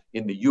people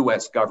in the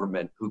US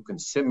government who can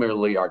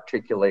similarly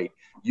articulate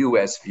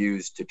US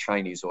views to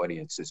Chinese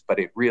audiences. But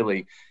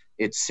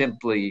it's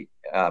simply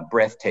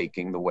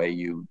breathtaking the way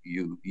you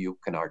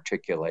can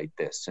articulate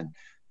this. And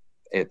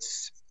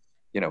it's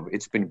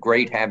been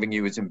great having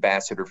you as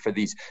ambassador for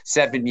these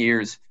 7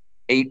 years,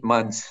 8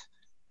 months,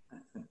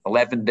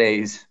 11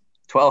 days,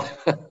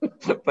 12,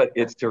 but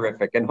it's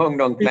terrific. And Hong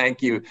Nong,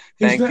 thank you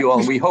all.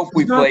 And we hope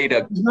we played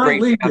a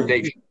great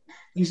foundation.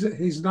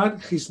 He's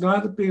not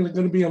going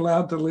to be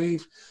allowed to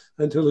leave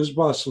until his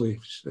boss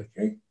leaves.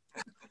 Okay.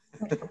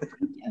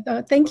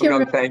 Thank you.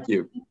 Hong Nong, thank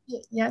you.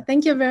 Yeah,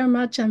 thank you very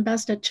much,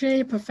 Ambassador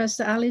Cui,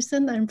 Professor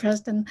Allison, and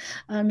President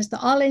Mr.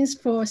 Orlins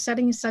for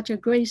setting such a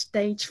great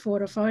stage for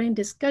the following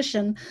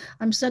discussion.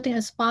 I'm certainly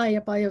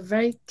inspired by a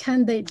very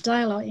candid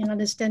dialogue in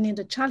understanding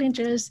the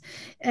challenges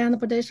and the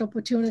potential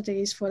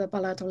opportunities for the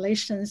bilateral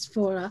relations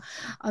from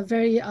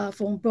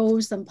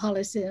both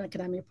policy and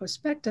academic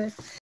perspective.